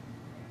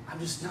 I'm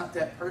just not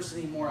that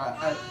person anymore.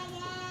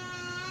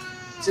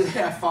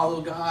 Today I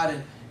follow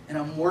God, and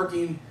I'm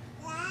working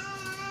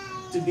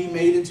to be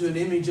made into an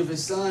image of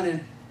His Son.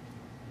 And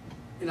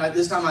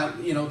this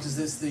time because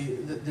this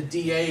the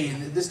DA,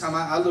 and this time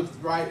I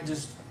looked right,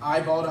 just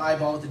eyeball to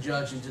eyeball with the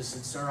judge, and just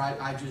said, "Sir,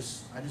 I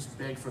just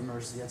beg for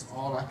mercy. That's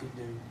all I could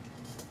do."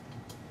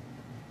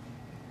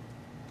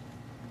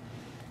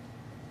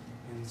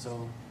 And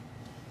so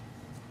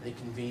they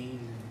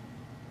convened,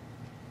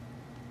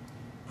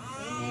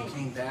 and we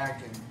came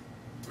back,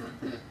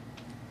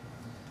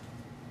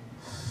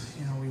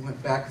 and we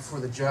went back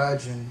before the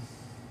judge, and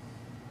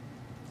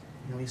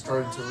he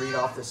started to read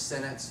off the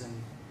sentence,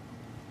 and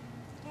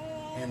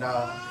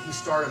he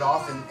started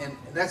off, and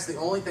that's the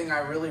only thing I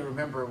really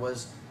remember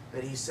was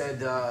that he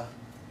said, I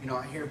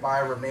hereby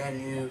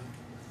remand you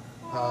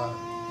for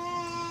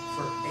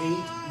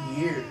 8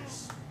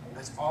 years.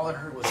 That's all I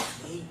heard was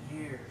 8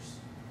 years.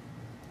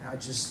 And I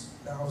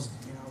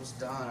was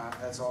done.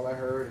 That's all I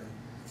heard.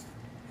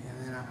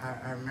 And then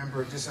I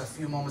remember just a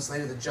few moments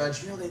later, the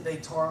judge, they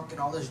talk and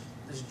all this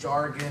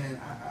jargon, and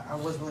I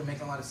wasn't really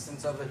making a lot of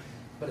sense of it.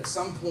 But at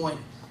some point,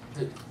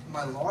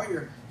 my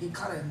lawyer, he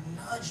kind of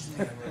nudged me a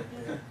little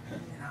bit.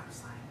 And I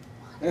was like,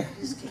 what?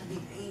 This can't be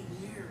 8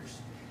 years.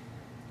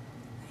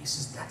 And he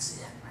says, that's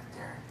it right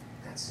there.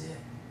 That's it.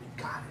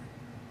 We got it.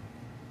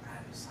 And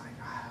I was like,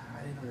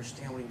 I didn't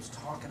understand what he was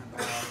talking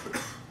about.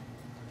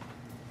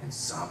 And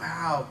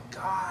somehow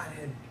God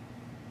he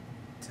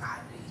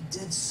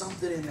did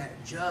something in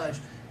that judge,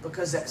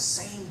 because that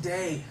same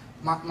day,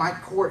 my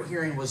court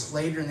hearing was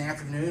later in the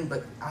afternoon,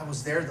 but I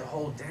was there the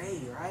whole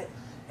day, right?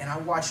 And I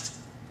watched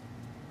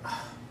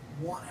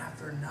one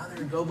after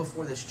another go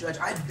before this judge.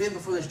 I'd been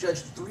before this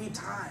judge 3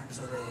 times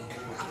already.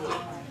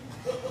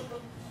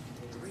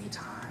 3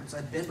 times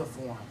I'd been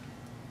before him.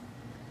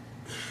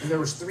 And there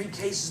was 3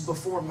 cases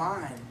before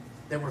mine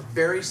that were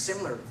very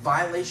similar.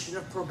 Violation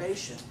of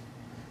probation.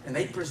 And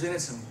they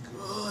presented some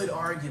good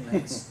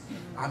arguments.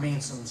 I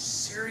mean, some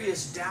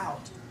serious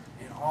doubt.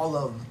 And all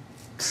of them,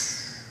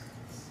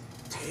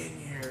 10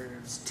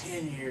 years,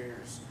 10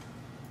 years.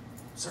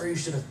 Sir, you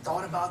should have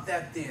thought about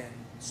that then.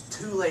 It's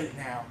too late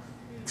now.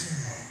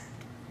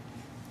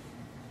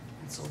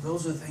 And so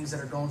those are the things that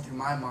are going through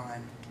my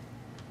mind.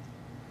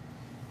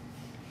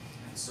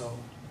 And so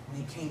when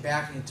he came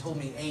back and he told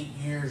me 8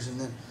 years, and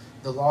then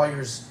the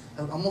lawyer's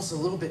almost a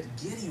little bit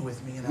giddy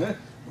with me, and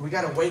we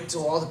got to wait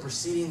till all the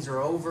proceedings are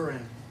over,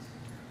 and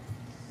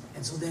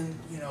so then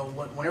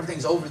when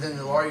everything's over, then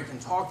the lawyer can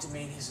talk to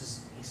me, and he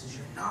says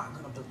you're not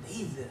going to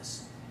believe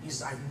this. He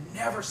says, I've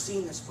never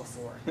seen this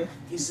before.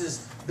 He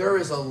says there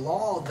is a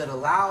law that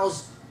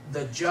allows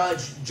the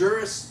judge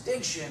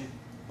jurisdiction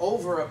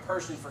over a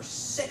person for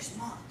 6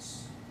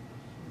 months.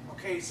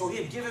 Okay, so he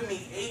had given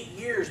me 8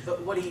 years,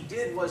 but what he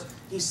did was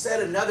he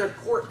set another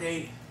court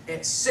date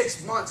at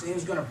 6 months, and he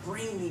was going to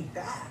bring me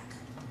back.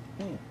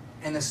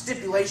 And the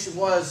stipulation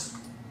was,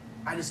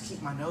 I just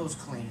keep my nose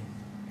clean.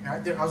 I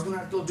was going to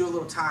have to do a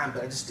little time,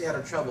 but I just stay out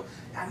of trouble.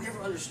 And I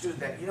never understood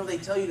that. They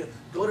tell you to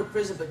go to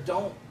prison, but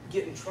don't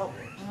get in trouble.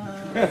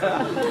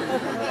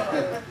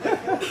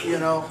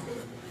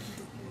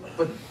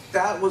 But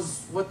that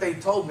was what they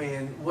told me,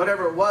 and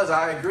whatever it was,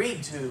 I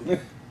agreed to.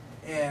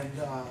 And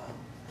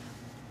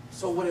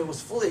so when it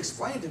was fully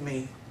explained to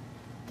me,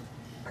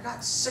 I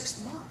got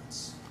 6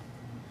 months.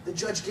 The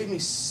judge gave me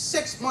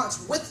 6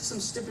 months with some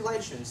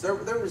stipulations. There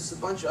was a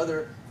bunch of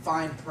other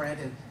fine print,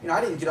 and I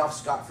didn't get off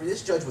scot-free.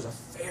 This judge was a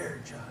fair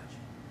judge.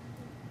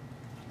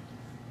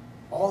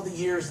 All the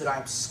years that I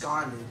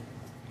absconded,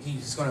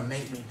 he's going to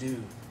make me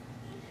do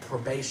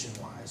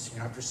probation-wise.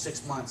 After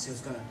 6 months, he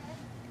was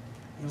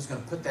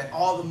going to put that,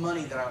 all the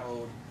money that I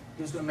owed,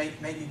 he was going to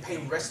make me pay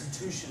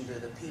restitution to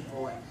the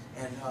people,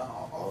 and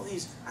all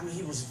these. I mean,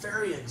 he was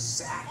very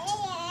exact,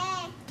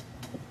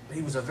 but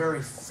he was a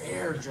very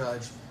fair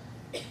judge.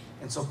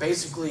 And so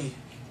basically,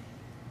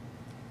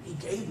 he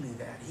gave me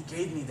that. He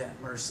gave me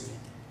that mercy.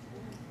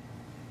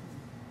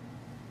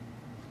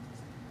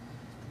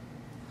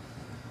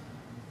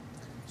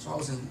 So I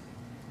was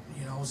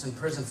in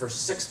prison for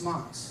 6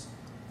 months,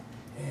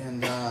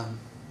 and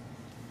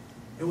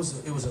it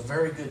was a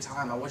very good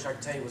time. I wish I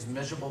could tell you it was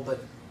miserable,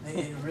 but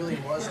it really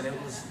wasn't.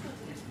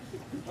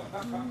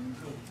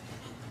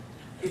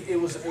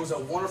 It was a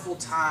wonderful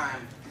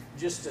time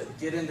just to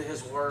get into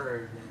His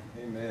Word,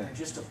 and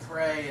just to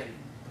pray, and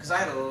because I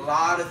had a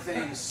lot of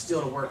things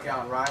still to work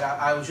out. Right,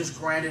 I was just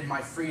granted my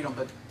freedom,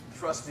 but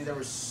trust me, there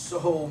were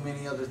so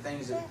many other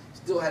things that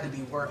still had to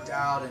be worked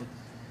out,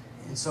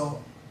 and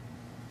so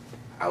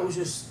I was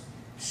just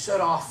shut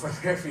off from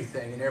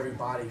everything and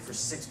everybody for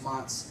 6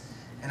 months,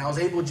 and I was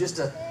able just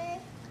to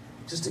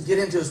get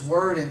into His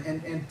Word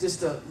and just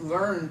to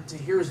learn to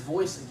hear His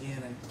voice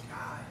again. And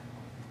God,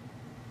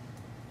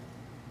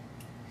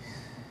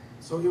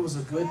 So it was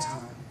a good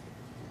time.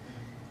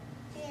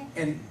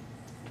 And,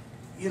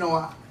 you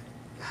know,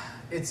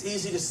 it's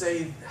easy to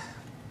say,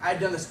 I've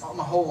done this all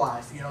my whole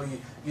life. You know,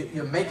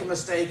 you make a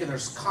mistake and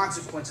there's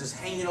consequences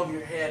hanging over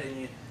your head,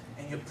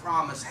 and you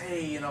promise,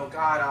 hey, you know,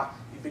 God,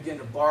 you begin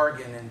to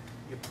bargain and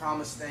you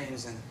promise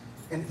things.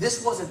 And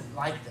this wasn't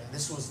like that.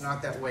 This was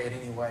not that way in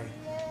any way.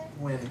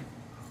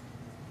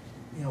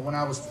 When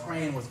I was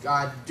praying with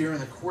God during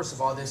the course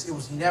of all this, it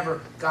was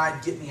never,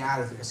 God, get me out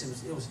of this.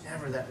 It was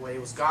never that way.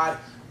 It was, God,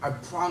 I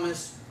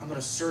promise I'm going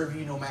to serve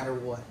you no matter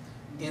what.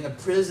 In a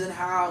prison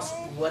house,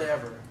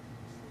 whatever.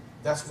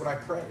 That's what I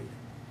prayed.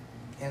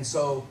 And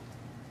so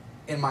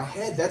in my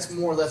head, that's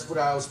more or less what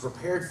I was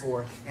prepared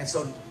for. And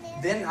so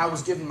then I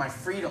was given my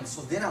freedom.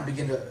 So then I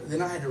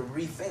had to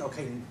rethink,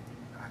 okay,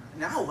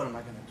 now what am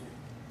I going to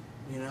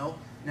do? You know,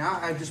 now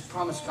I just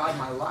promised God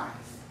my life.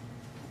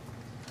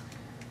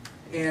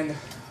 And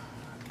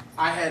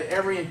I had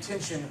every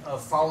intention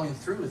of following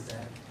through with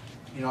that.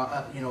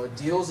 A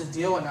deal's a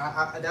deal, and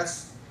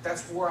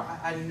that's where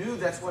I knew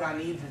that's what I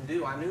needed to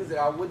do. I knew that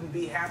I wouldn't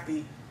be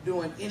happy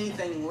doing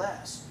anything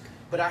less.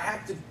 But I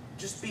have to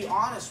just be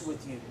honest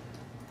with you.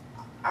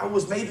 I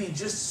was maybe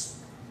just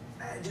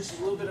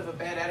a little bit of a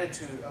bad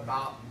attitude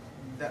about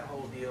that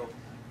whole deal.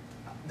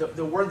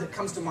 The word that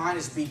comes to mind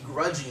is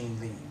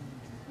begrudgingly.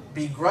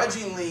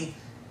 Begrudgingly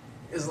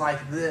is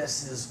like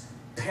this, is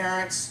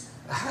parents,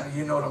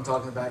 you know what I'm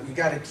talking about. You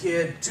got a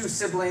kid, 2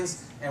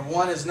 siblings, and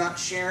one is not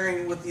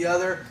sharing with the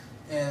other,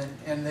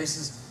 and they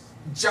says,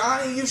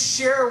 Johnny, you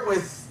share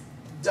with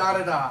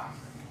da-da-da.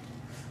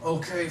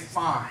 Okay,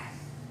 fine.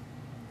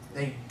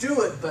 They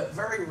do it, but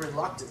very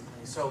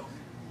reluctantly. So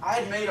I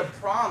had made a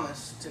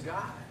promise to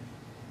God.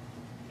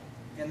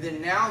 And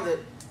then now that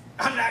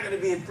I'm not going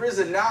to be in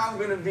prison, now I'm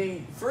going to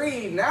be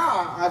free,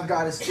 now I've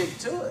got to stick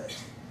to it.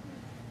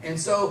 And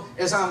so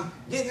as I'm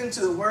getting into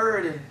the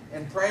Word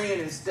and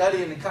praying and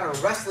studying and kind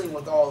of wrestling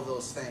with all of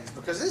those things,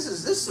 because this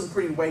is some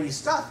pretty weighty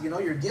stuff. You know,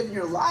 you're giving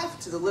your life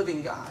to the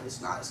living God. It's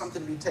not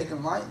something to be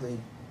taken lightly.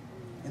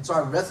 And so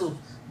I wrestled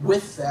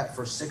with that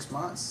for 6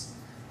 months.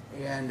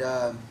 And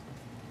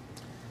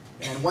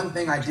one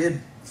thing I did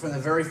from the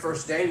very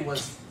first day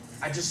was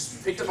I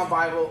just picked up my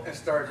Bible and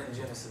started in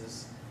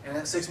Genesis. And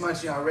in 6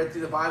 months, I read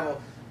through the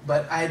Bible.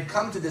 But I had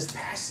come to this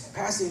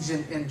passage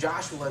in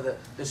Joshua,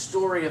 the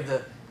story of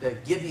the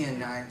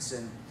Gibeonites,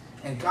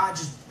 and God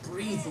just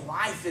breathed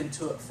life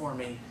into it for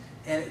me.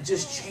 And it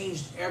just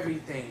changed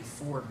everything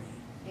for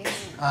me.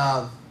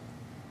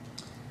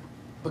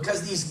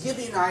 Because these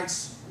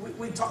Gibeonites,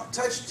 we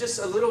touched just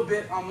a little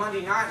bit on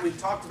Monday night. We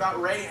talked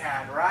about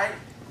Rahab, right?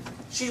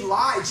 She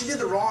lied. She did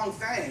the wrong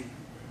thing.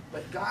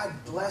 But God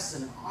blessed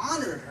and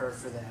honored her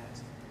for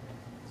that.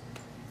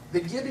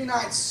 The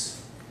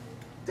Gibeonites,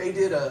 they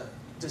did a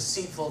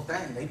deceitful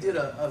thing. They did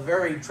a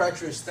very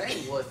treacherous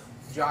thing with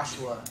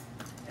Joshua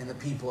and the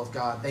people of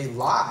God. They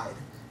lied.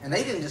 And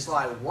they didn't just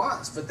lie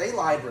once, but they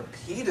lied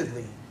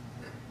repeatedly.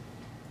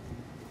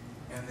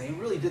 And they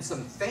really did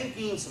some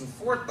thinking, some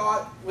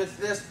forethought with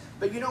this.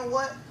 But you know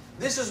what?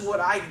 This is what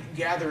I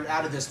gathered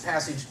out of this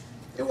passage.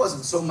 It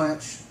wasn't so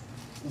much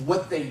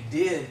what they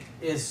did,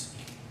 is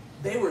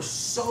they were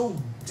so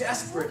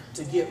desperate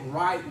to get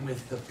right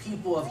with the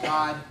people of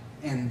God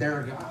and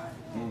their God.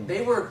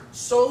 They were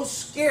so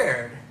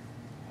scared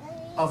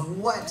of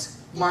what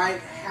might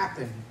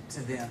happen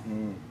to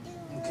them.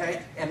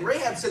 Okay? And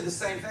Rahab said the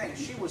same thing.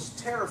 She was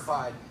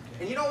terrified.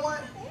 And you know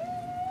what?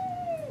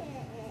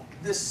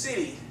 This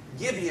city,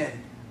 Gibeon,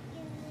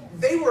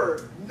 they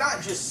were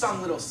not just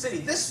some little city.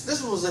 This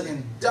was an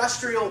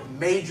industrial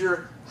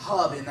major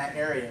hub in that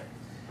area.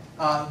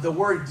 The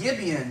word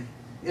Gibeon,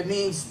 it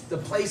means the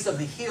place of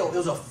the hill. It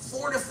was a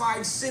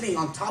fortified city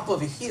on top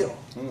of a hill.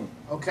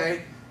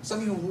 Okay? Some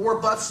of you war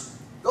buffs,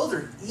 those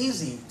are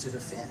easy to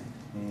defend.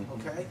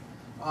 Okay?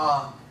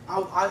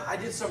 I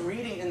did some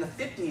reading in the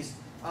 50s.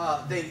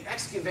 They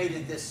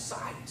excavated this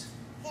site.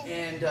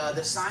 And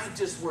the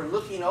scientists were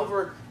looking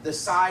over the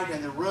site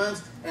and the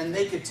ruins, and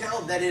they could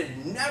tell that it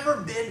had never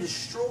been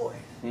destroyed.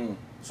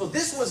 So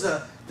this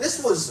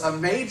was a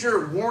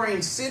major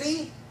warring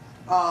city.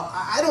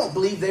 I don't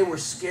believe they were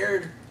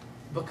scared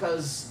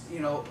because,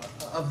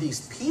 of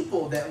these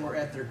people that were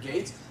at their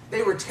gates.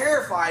 They were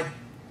terrified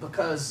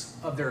because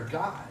of their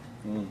God.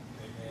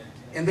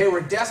 And they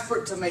were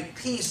desperate to make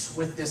peace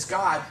with this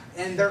God.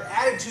 And their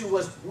attitude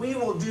was, we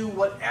will do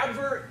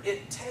whatever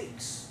it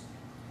takes.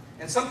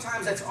 And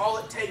sometimes that's all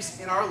it takes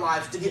in our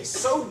lives, to get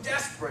so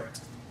desperate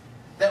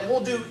that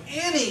we'll do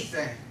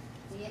anything.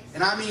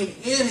 And I mean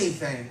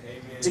anything.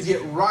 Amen. To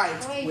get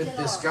right with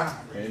this God.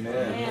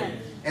 Amen.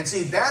 And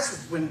see,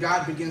 that's when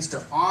God begins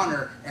to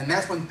honor, and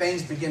that's when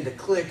things begin to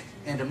click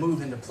and to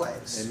move into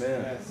place.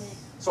 Amen.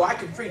 So I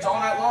could preach all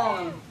night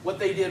long on what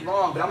they did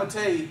wrong, but I'm going to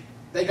tell you,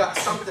 they got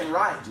something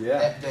right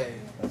that day.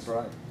 That's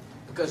right.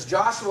 Because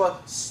Joshua,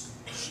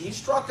 he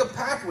struck a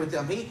pact with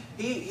them.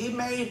 He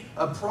made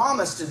a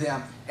promise to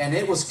them, and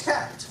it was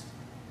kept.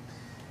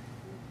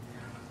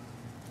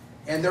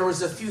 And there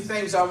was a few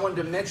things I wanted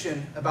to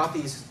mention about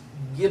these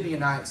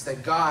Gibeonites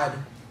that God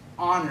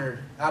honored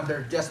out of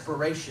their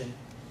desperation.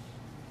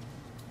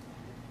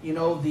 You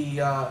know,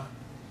 the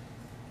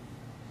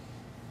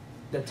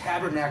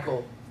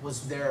tabernacle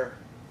was there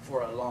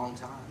for a long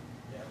time.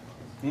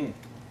 Hmm.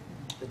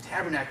 The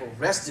tabernacle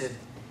rested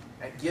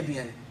at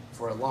Gibeon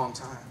for a long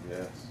time.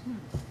 Yes.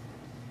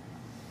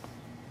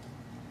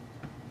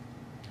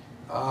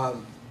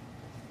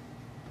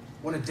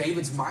 One of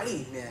David's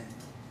mighty men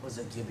was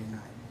a Gibeonite.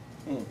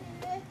 Hmm.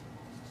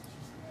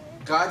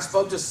 God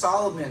spoke to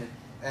Solomon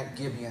at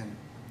Gibeon.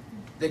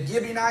 The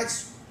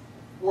Gibeonites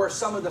were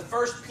some of the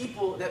first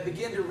people that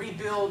began to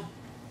rebuild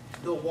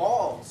the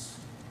walls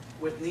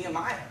with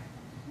Nehemiah.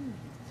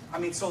 I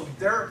mean, so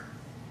their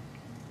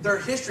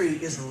history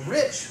is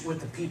rich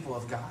with the people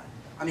of God.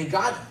 I mean,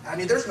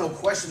 there's no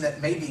question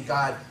that maybe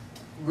God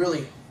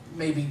really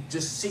maybe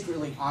just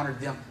secretly honored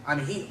them. I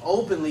mean, he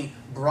openly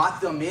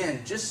brought them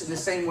in, just in the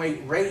same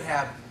way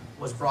Rahab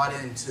was brought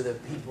into the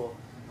people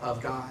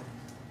of God.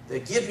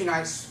 The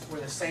Gibeonites were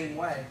the same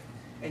way.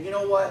 And you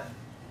know what?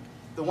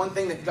 The one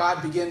thing that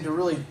God began to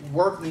really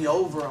work me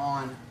over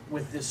on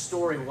with this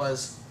story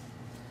was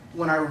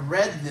when I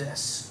read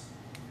this.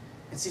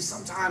 And see,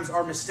 sometimes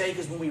our mistake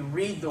is when we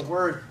read the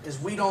word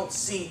is we don't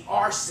see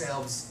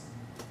ourselves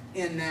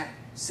in that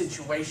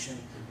situation.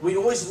 We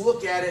always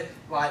look at it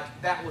like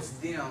that was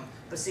them.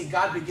 But see,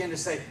 God began to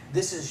say,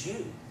 this is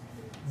you.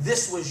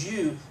 This was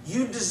you.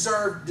 You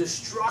deserve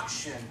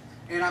destruction.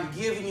 And I'm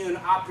giving you an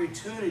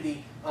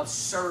opportunity of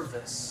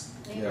service.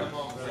 Yeah.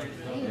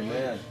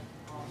 Amen.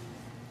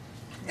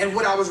 And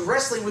what I was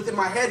wrestling with in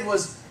my head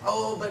was,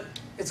 oh, but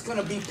it's going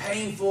to be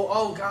painful.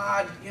 Oh,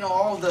 God, you know,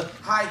 all the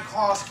high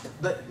cost.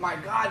 But my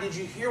God, did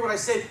you hear what I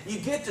said? You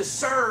get to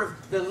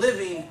serve the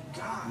living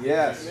God.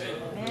 Yes.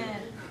 Amen.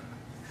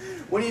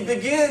 When you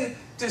begin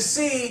to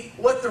see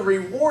what the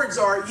rewards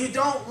are, you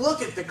don't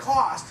look at the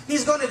cost.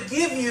 He's going to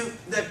give you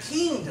the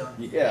kingdom.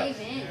 Yeah.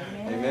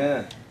 Amen.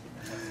 Amen.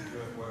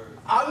 Good word.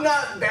 I'm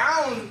not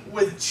bound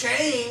with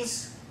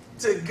chains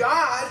to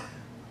God.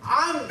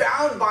 I'm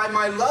bound by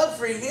my love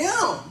for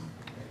Him.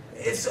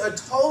 It's a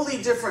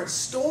totally different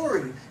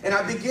story. And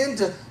I begin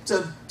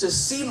to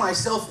see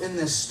myself in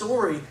this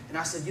story. And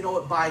I said, you know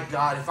what, by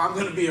God, if I'm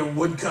going to be a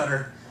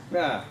woodcutter,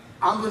 Yeah.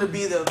 I'm going to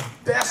be the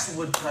best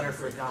woodcutter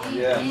for God.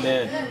 Yeah.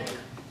 Amen.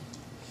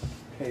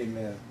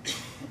 Amen.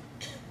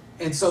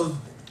 And so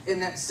in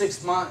that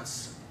 6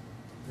 months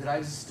that I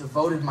just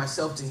devoted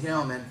myself to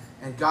Him,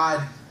 and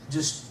God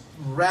just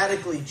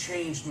radically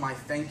changed my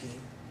thinking.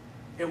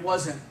 It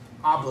wasn't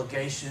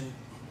obligation.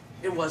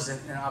 It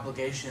wasn't an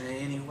obligation in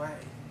any way.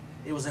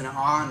 It was an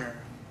honor.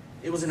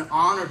 It was an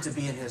honor to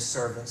be in His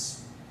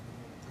service.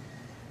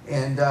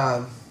 And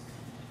I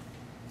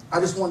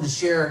just wanted to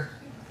share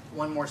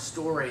one more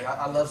story.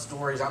 I love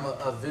stories. I'm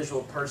a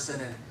visual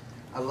person, and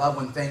I love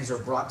when things are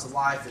brought to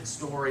life in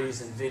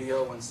stories and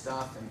video and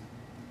stuff.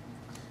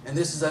 And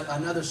this is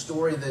another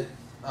story that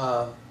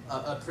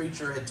a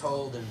preacher had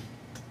told,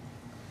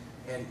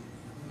 and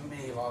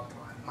many of y'all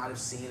might have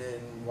seen it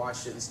and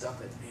watched it and stuff.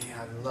 But man,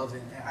 I love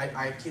it.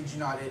 I kid you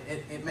not,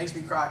 it makes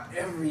me cry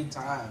every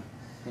time.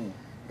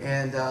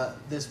 And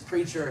this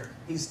preacher,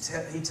 he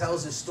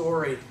tells this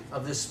story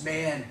of this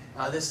man.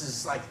 This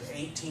is like the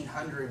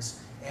 1800s,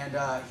 and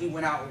he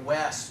went out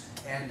west,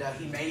 and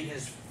he made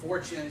his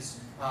fortunes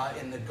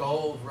in the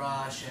gold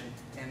rush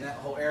and that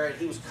whole area.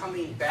 He was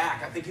coming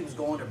back. I think he was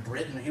going to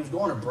Britain. He was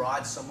going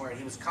abroad somewhere, and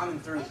he was coming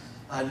through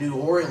New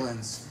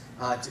Orleans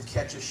to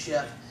catch a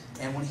ship.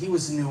 And when he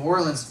was in New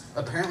Orleans,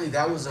 apparently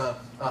that was a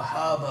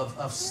hub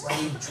of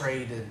slave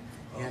trade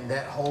and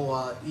that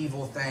whole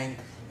evil thing.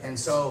 And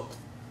so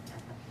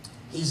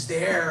he's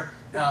there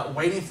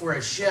waiting for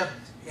a ship,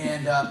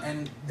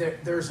 and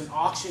there's an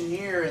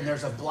auctioneer, and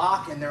there's a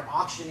block, and they're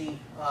auctioning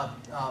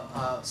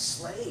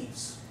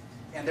slaves.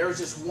 And there's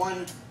this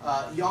one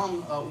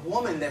young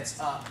woman that's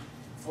up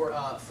for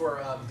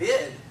a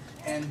bid,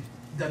 and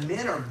the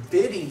men are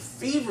bidding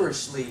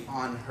feverishly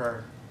on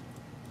her.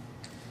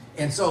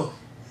 And so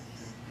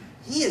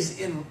he's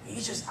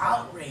just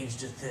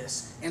outraged at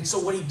this. And so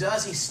what he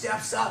does, he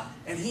steps up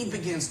and he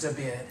begins to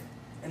bid.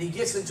 And he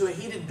gets into a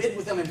heated bid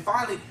with them, and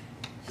finally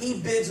he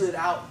bids it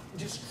out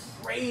just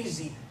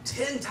crazy,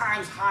 10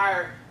 times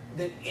higher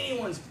than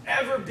anyone's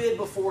ever bid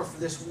before for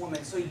this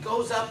woman. So he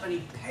goes up and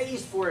he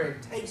pays for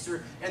it, takes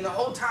her, and the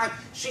whole time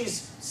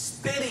she's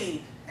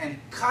spitting and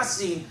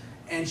cussing,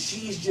 and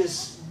she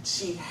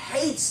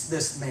hates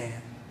this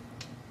man.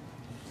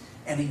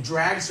 And he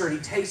drags her and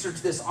he takes her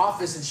to this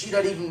office, and she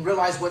doesn't even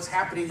realize what's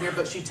happening here,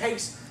 but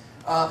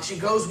she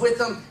goes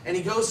with him, and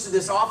he goes to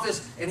this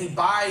office and he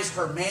buys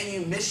her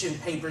manumission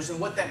papers. And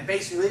what that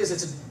basically is,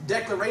 it's a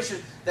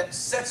declaration that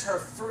sets her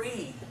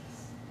free.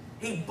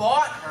 He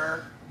bought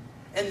her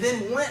and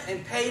then went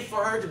and paid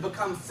for her to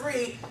become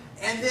free,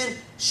 and then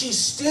she's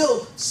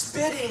still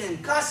spitting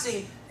and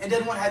cussing and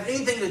doesn't want to have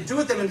anything to do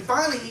with him. And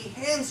finally he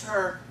hands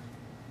her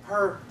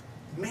her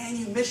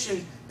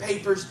manumission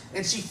papers,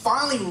 and she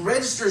finally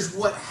registers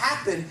what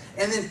happened,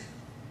 and then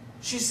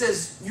she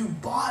says, "You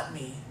bought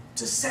me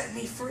to set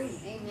me free.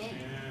 Amen.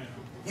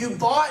 You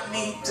bought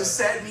me to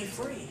set me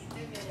free."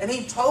 And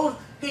he told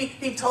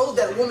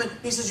that woman,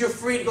 he says, "You're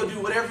free to go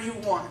do whatever you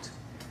want."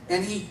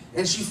 And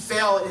she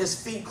fell at his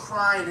feet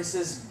crying. He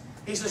says,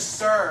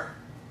 "Sir,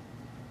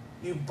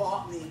 you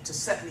bought me to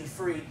set me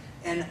free,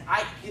 and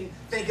I can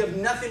think of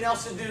nothing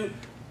else to do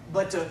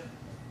but to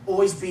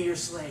always be your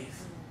slave."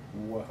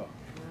 Wow.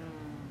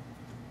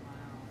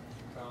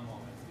 Come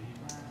on,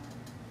 Steve.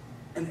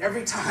 And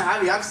every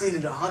time, I've seen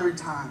it 100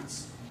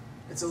 times.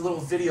 It's a little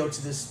video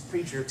to this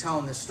preacher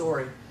telling this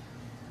story.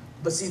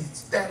 But see,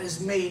 that is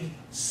made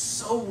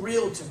so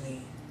real to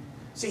me.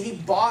 See, he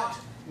bought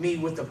me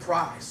with a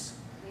price.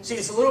 See,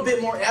 it's a little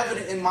bit more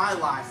evident in my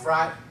life,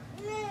 right?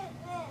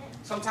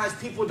 Sometimes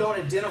people don't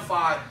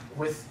identify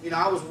with,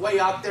 I was way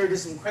out there,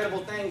 this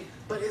incredible thing,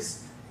 but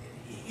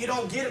you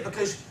don't get it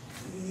because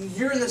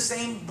you're in the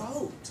same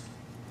boat.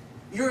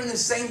 You're in the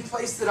same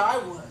place that I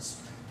was.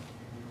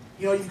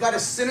 You've got a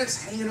sentence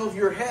hanging over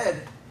your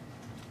head.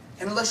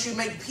 And unless you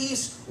make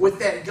peace with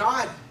that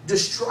God,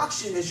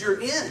 destruction is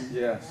your end.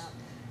 Yes.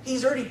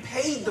 He's already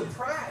paid the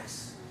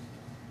price.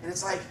 And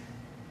it's like,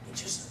 it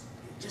just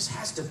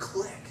has to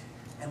click.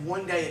 And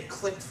one day it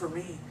clicked for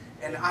me.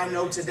 And I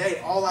know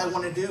today all I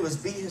want to do is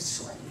be his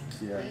slave.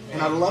 Yeah.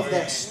 And I love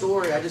that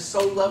story. I just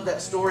so love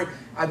that story.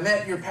 I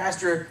met your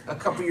pastor a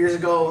couple years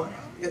ago,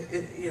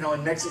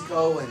 in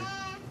Mexico, and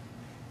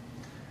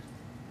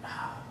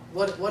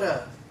what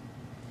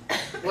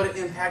an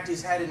impact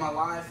he's had in my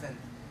life.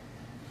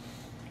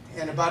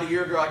 And about a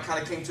year ago, I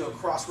kind of came to a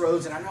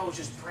crossroads, and I was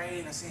just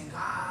praying and saying,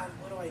 "God,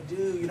 what do I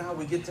do?"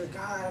 We get to,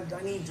 "God,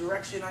 I need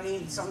direction. I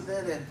need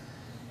something."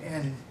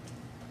 And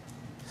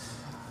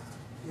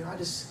I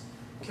just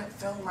kept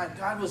feeling like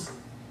God was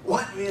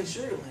wanting me in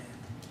Sugar Land.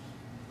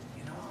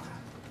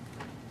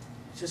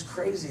 It's just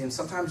crazy. And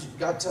sometimes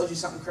God tells you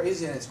something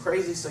crazy, and it's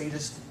crazy, so you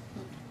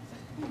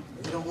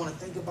don't want to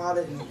think about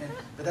it.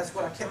 But that's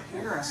what I kept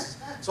hearing.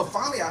 So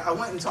finally, I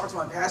went and talked to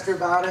my pastor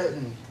about it,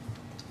 and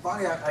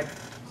finally I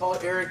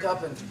called Eric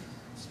up and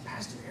said,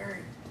 "Pastor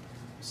Eric,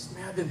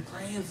 man, I've been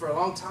praying for a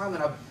long time,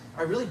 and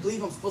I really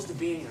believe I'm supposed to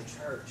be in your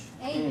church."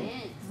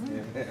 Amen.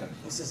 Amen.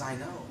 He says, "I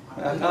know."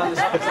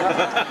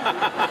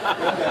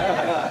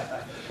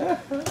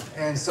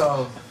 And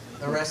so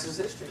the rest is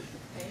history.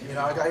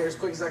 I got here as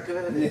quick as I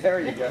could. Yeah, there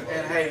you go.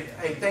 And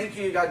hey, thank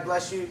you. God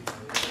bless you.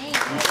 Amen.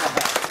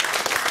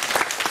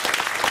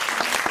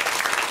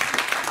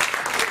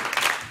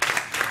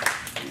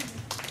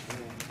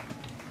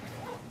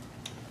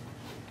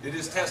 Did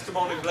his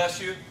testimony bless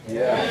you?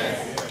 Yes.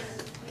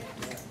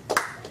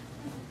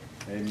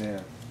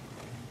 Amen.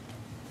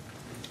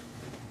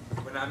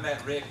 When I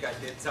met Rick, I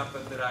did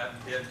something that I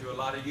did to a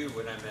lot of you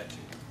when I met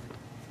you.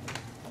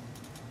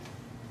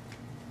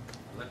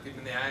 I looked him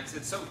in the eye and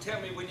said, "So tell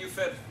me when you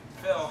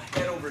fell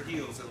head over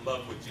heels in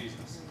love with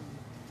Jesus."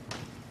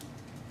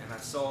 And I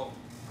saw,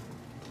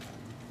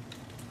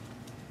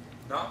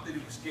 not that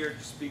he was scared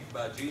to speak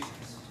about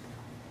Jesus.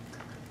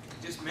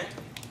 He just met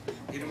me.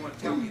 He didn't want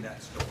to tell me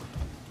that story.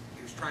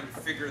 He was trying to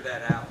figure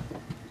that out.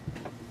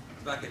 It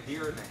was like a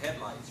deer in the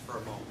headlights for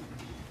a moment.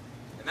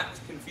 And that was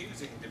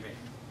confusing to me.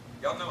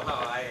 Y'all know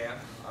how I am.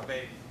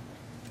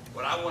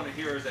 What I want to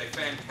hear is a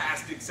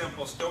fantastic,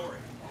 simple story.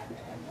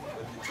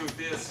 But the truth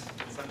is,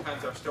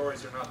 sometimes our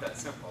stories are not that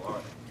simple,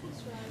 are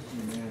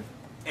they? Amen.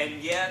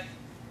 And yet,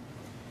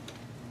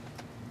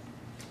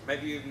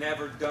 maybe you've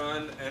never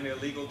done an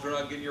illegal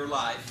drug in your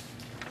life.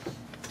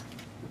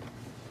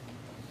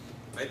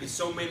 Maybe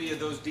so many of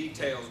those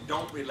details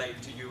don't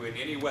relate to you in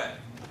any way.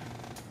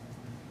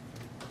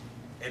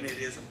 And it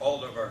is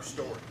all of our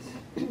stories.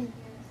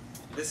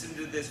 Listen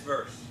to this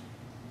verse.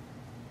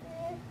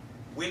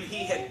 When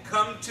he had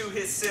come to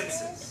his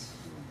senses.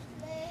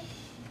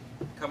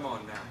 Come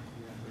on now.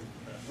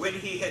 When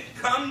he had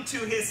come to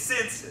his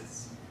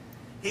senses,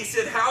 he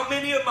said, "How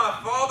many of my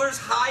father's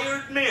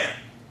hired men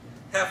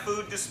have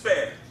food to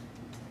spare?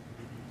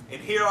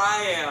 And here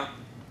I am,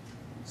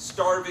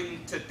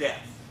 starving to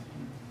death."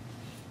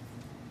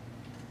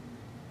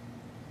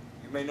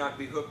 You may not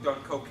be hooked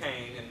on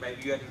cocaine, and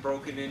maybe you hadn't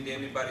broken into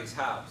anybody's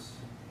house.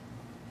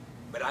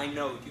 But I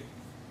know you.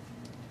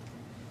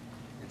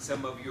 And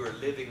some of you are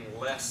living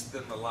less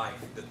than the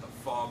life that the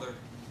Father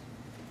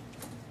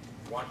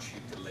wants you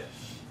to live.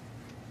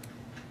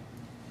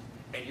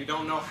 And you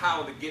don't know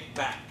how to get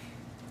back.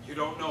 You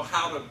don't know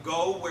how to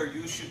go where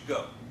you should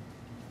go.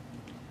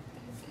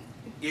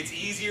 It's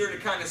easier to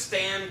kind of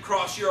stand,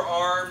 cross your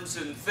arms,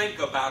 and think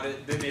about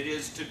it than it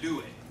is to do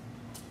it.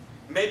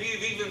 Maybe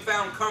you've even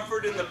found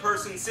comfort in the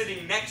person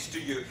sitting next to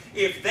you.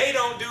 If they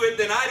don't do it,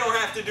 then I don't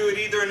have to do it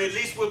either, and at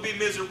least we'll be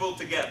miserable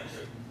together.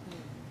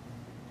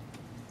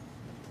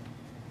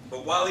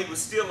 But while he was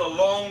still a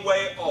long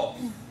way off,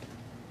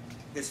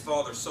 his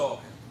father saw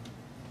him.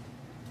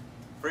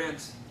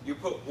 Friends, you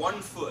put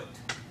one foot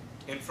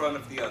in front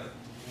of the other.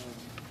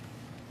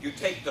 You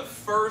take the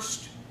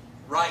first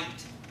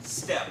right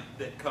step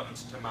that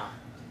comes to mind.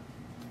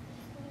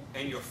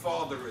 And your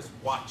father is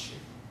watching.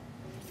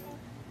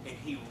 And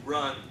he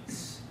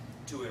runs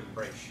to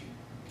embrace you.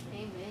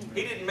 Amen.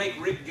 He didn't make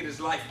Rick get his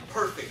life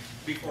perfect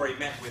before he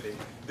met with him.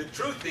 The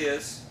truth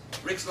is,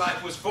 Rick's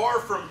life was far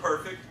from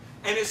perfect,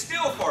 and is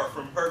still far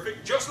from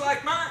perfect, just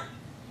like mine.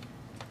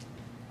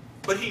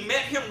 But he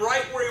met him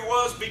right where he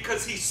was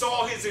because he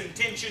saw his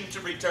intention to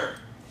return.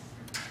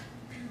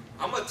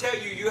 I'm going to tell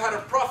you, you had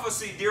a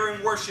prophecy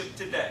during worship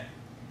today.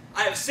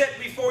 I have set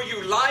before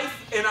you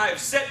life, and I have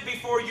set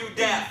before you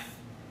death.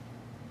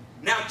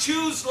 Now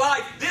choose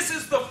life. This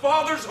is the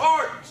Father's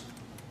heart,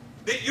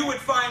 that you would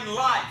find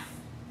life.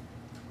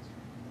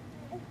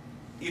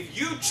 If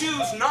you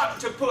choose not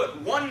to put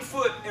one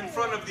foot in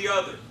front of the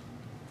other,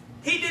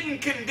 He didn't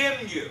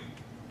condemn you.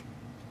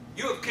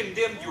 You have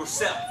condemned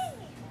yourself.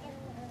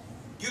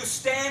 You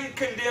stand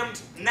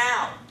condemned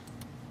now.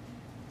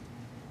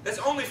 That's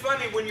only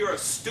funny when you're a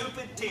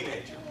stupid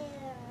teenager.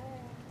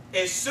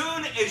 As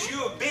soon as you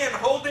have been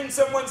holding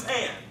someone's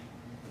hand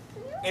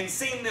and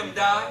seen them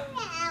die,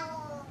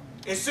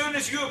 as soon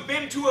as you have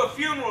been to a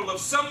funeral of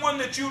someone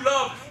that you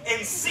love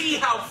and see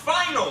how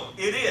final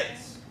it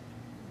is,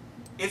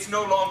 it's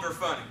no longer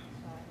funny.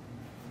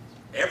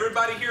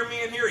 Everybody hear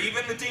me in here,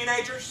 even the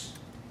teenagers?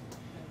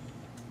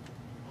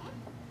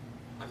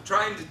 I'm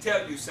trying to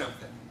tell you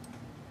something.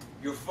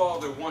 Your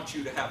Father wants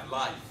you to have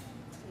life,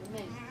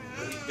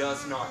 but He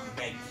does not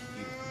make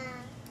you.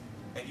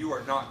 And you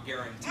are not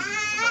guaranteed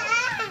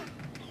tomorrow.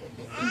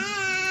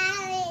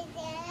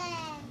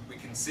 We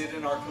can sit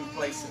in our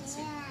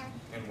complacency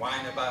and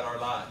whine about our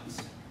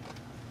lives,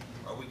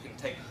 or we can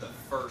take the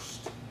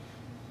first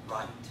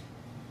right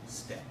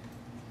step.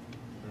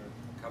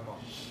 Come on.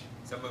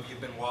 Some of you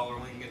have been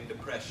wallowing in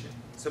depression.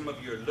 Some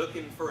of you are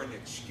looking for an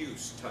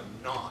excuse to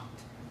not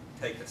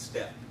take a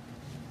step.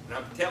 And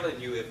I'm telling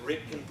you, if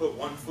Rick can put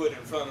one foot in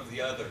front of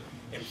the other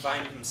and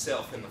find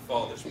himself in the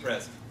Father's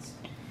presence,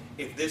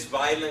 if this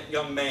violent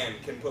young man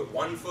can put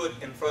one foot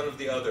in front of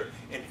the other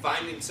and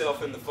find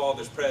himself in the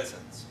Father's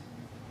presence,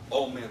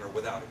 all men are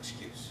without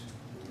excuse.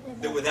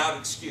 They're without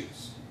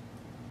excuse.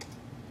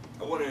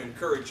 I want to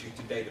encourage you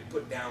today to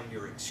put down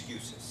your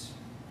excuses.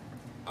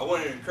 I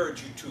want to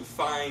encourage you to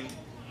find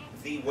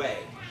the way.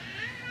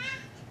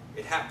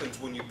 It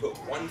happens when you put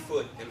one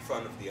foot in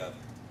front of the other.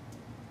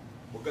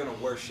 We're going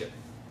to worship.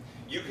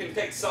 You can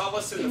take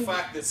solace in the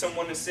fact that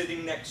someone is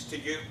sitting next to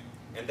you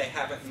and they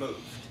haven't moved.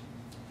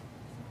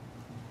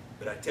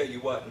 But I tell you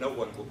what, no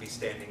one will be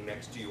standing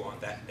next to you on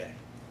that day.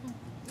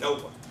 No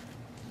one.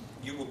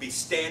 You will be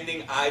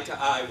standing eye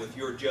to eye with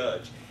your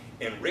judge.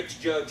 And Rick's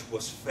judge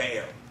was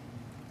fair.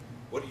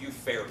 What do you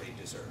fairly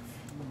deserve?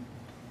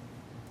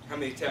 How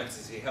many times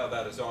has he held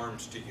out his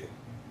arms to you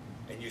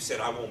and you said,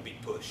 I won't be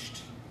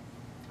pushed.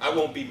 I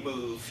won't be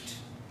moved.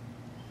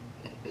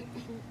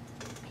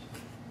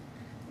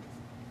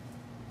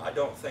 I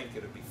don't think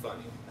it'll be funny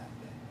on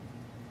that day.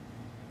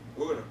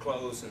 We're going to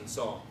close in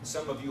song.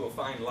 Some of you will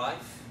find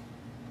life.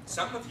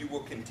 Some of you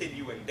will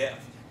continue in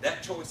death.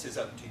 That choice is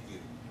up to you.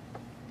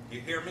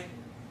 You hear me?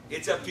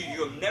 It's up to you.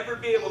 You'll never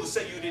be able to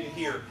say you didn't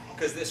hear,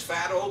 because this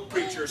fat old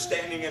preacher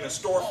standing in a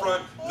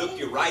storefront looked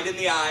you right in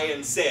the eye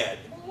and said,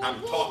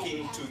 I'm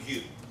talking to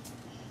you.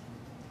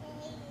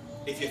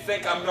 If you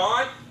think I'm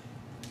not,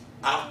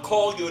 I'll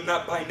call you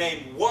not by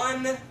name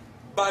one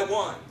by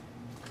one.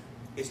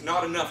 It's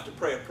not enough to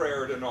pray a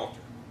prayer at an altar.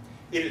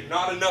 It is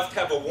not enough to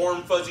have a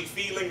warm, fuzzy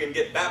feeling and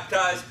get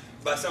baptized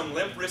by some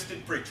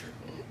limp-wristed preacher.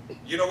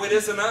 You know it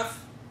is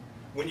enough?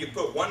 When you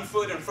put one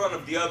foot in front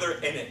of the other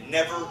and it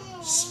never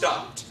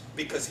stopped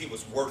because he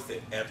was worth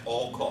it at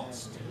all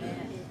cost.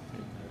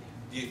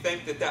 Do you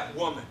think that that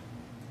woman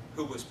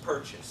who was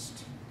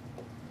purchased,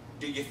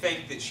 do you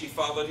think that she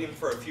followed him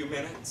for a few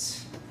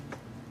minutes?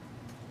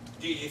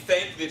 Do you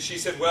think that she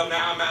said, well,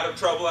 now I'm out of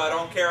trouble, I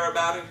don't care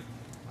about him?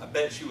 I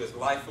bet she was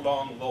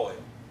lifelong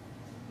loyal.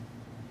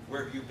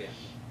 Where have you been?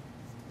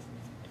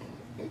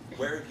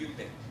 Where have you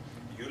been?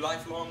 You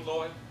lifelong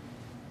loyal?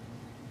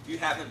 You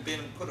haven't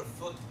been, put a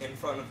foot in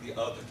front of the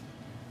other.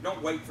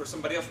 Don't wait for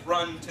somebody else.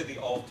 Run to the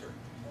altar.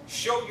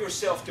 Show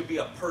yourself to be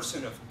a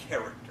person of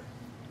character.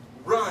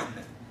 Run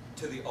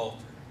to the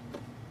altar.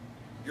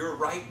 You're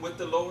right with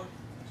the Lord.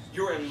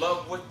 You're in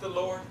love with the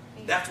Lord.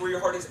 That's where your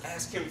heart is.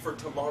 Ask Him for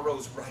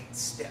tomorrow's right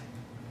step.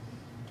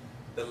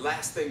 The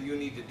last thing you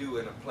need to do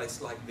in a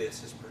place like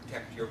this is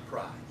protect your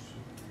pride.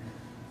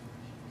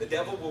 The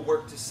devil will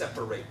work to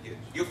separate you.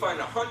 You'll find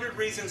 100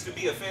 reasons to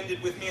be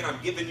offended with me, and I'm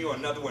giving you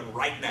another one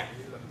right now.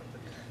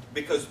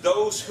 Because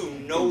those who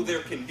know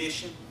their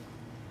condition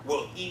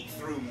will eat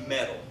through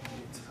metal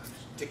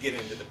to get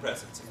into the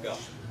presence of God.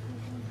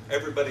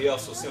 Everybody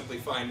else will simply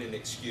find an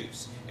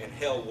excuse, and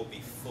hell will be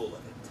full of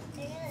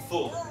it.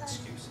 Full of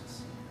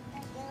excuses.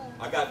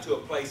 I got to a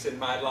place in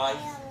my life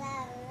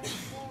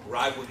where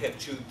I would have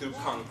chewed through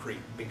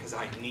concrete because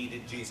I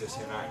needed Jesus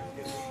and I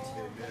needed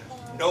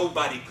Him.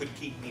 Nobody could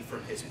keep me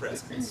from His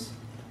presence.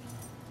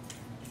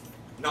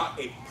 Not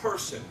a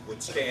person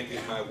would stand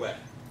in my way.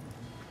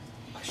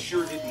 I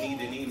sure didn't need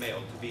an email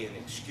to be an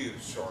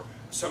excuse, or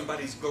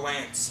somebody's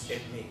glance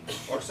at me,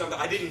 or something.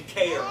 I didn't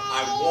care.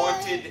 I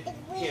wanted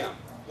Him.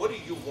 What do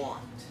you want?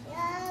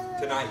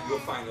 Tonight you'll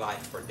find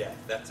life or death.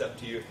 That's up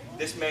to you.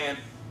 This man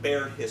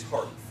bared his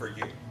heart for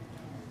you.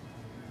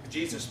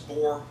 Jesus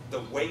bore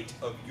the weight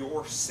of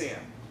your sin.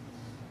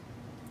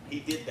 He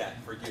did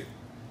that for you.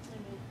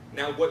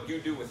 Now what you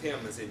do with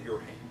Him is in your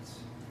hands.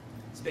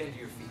 Stand to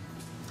your feet.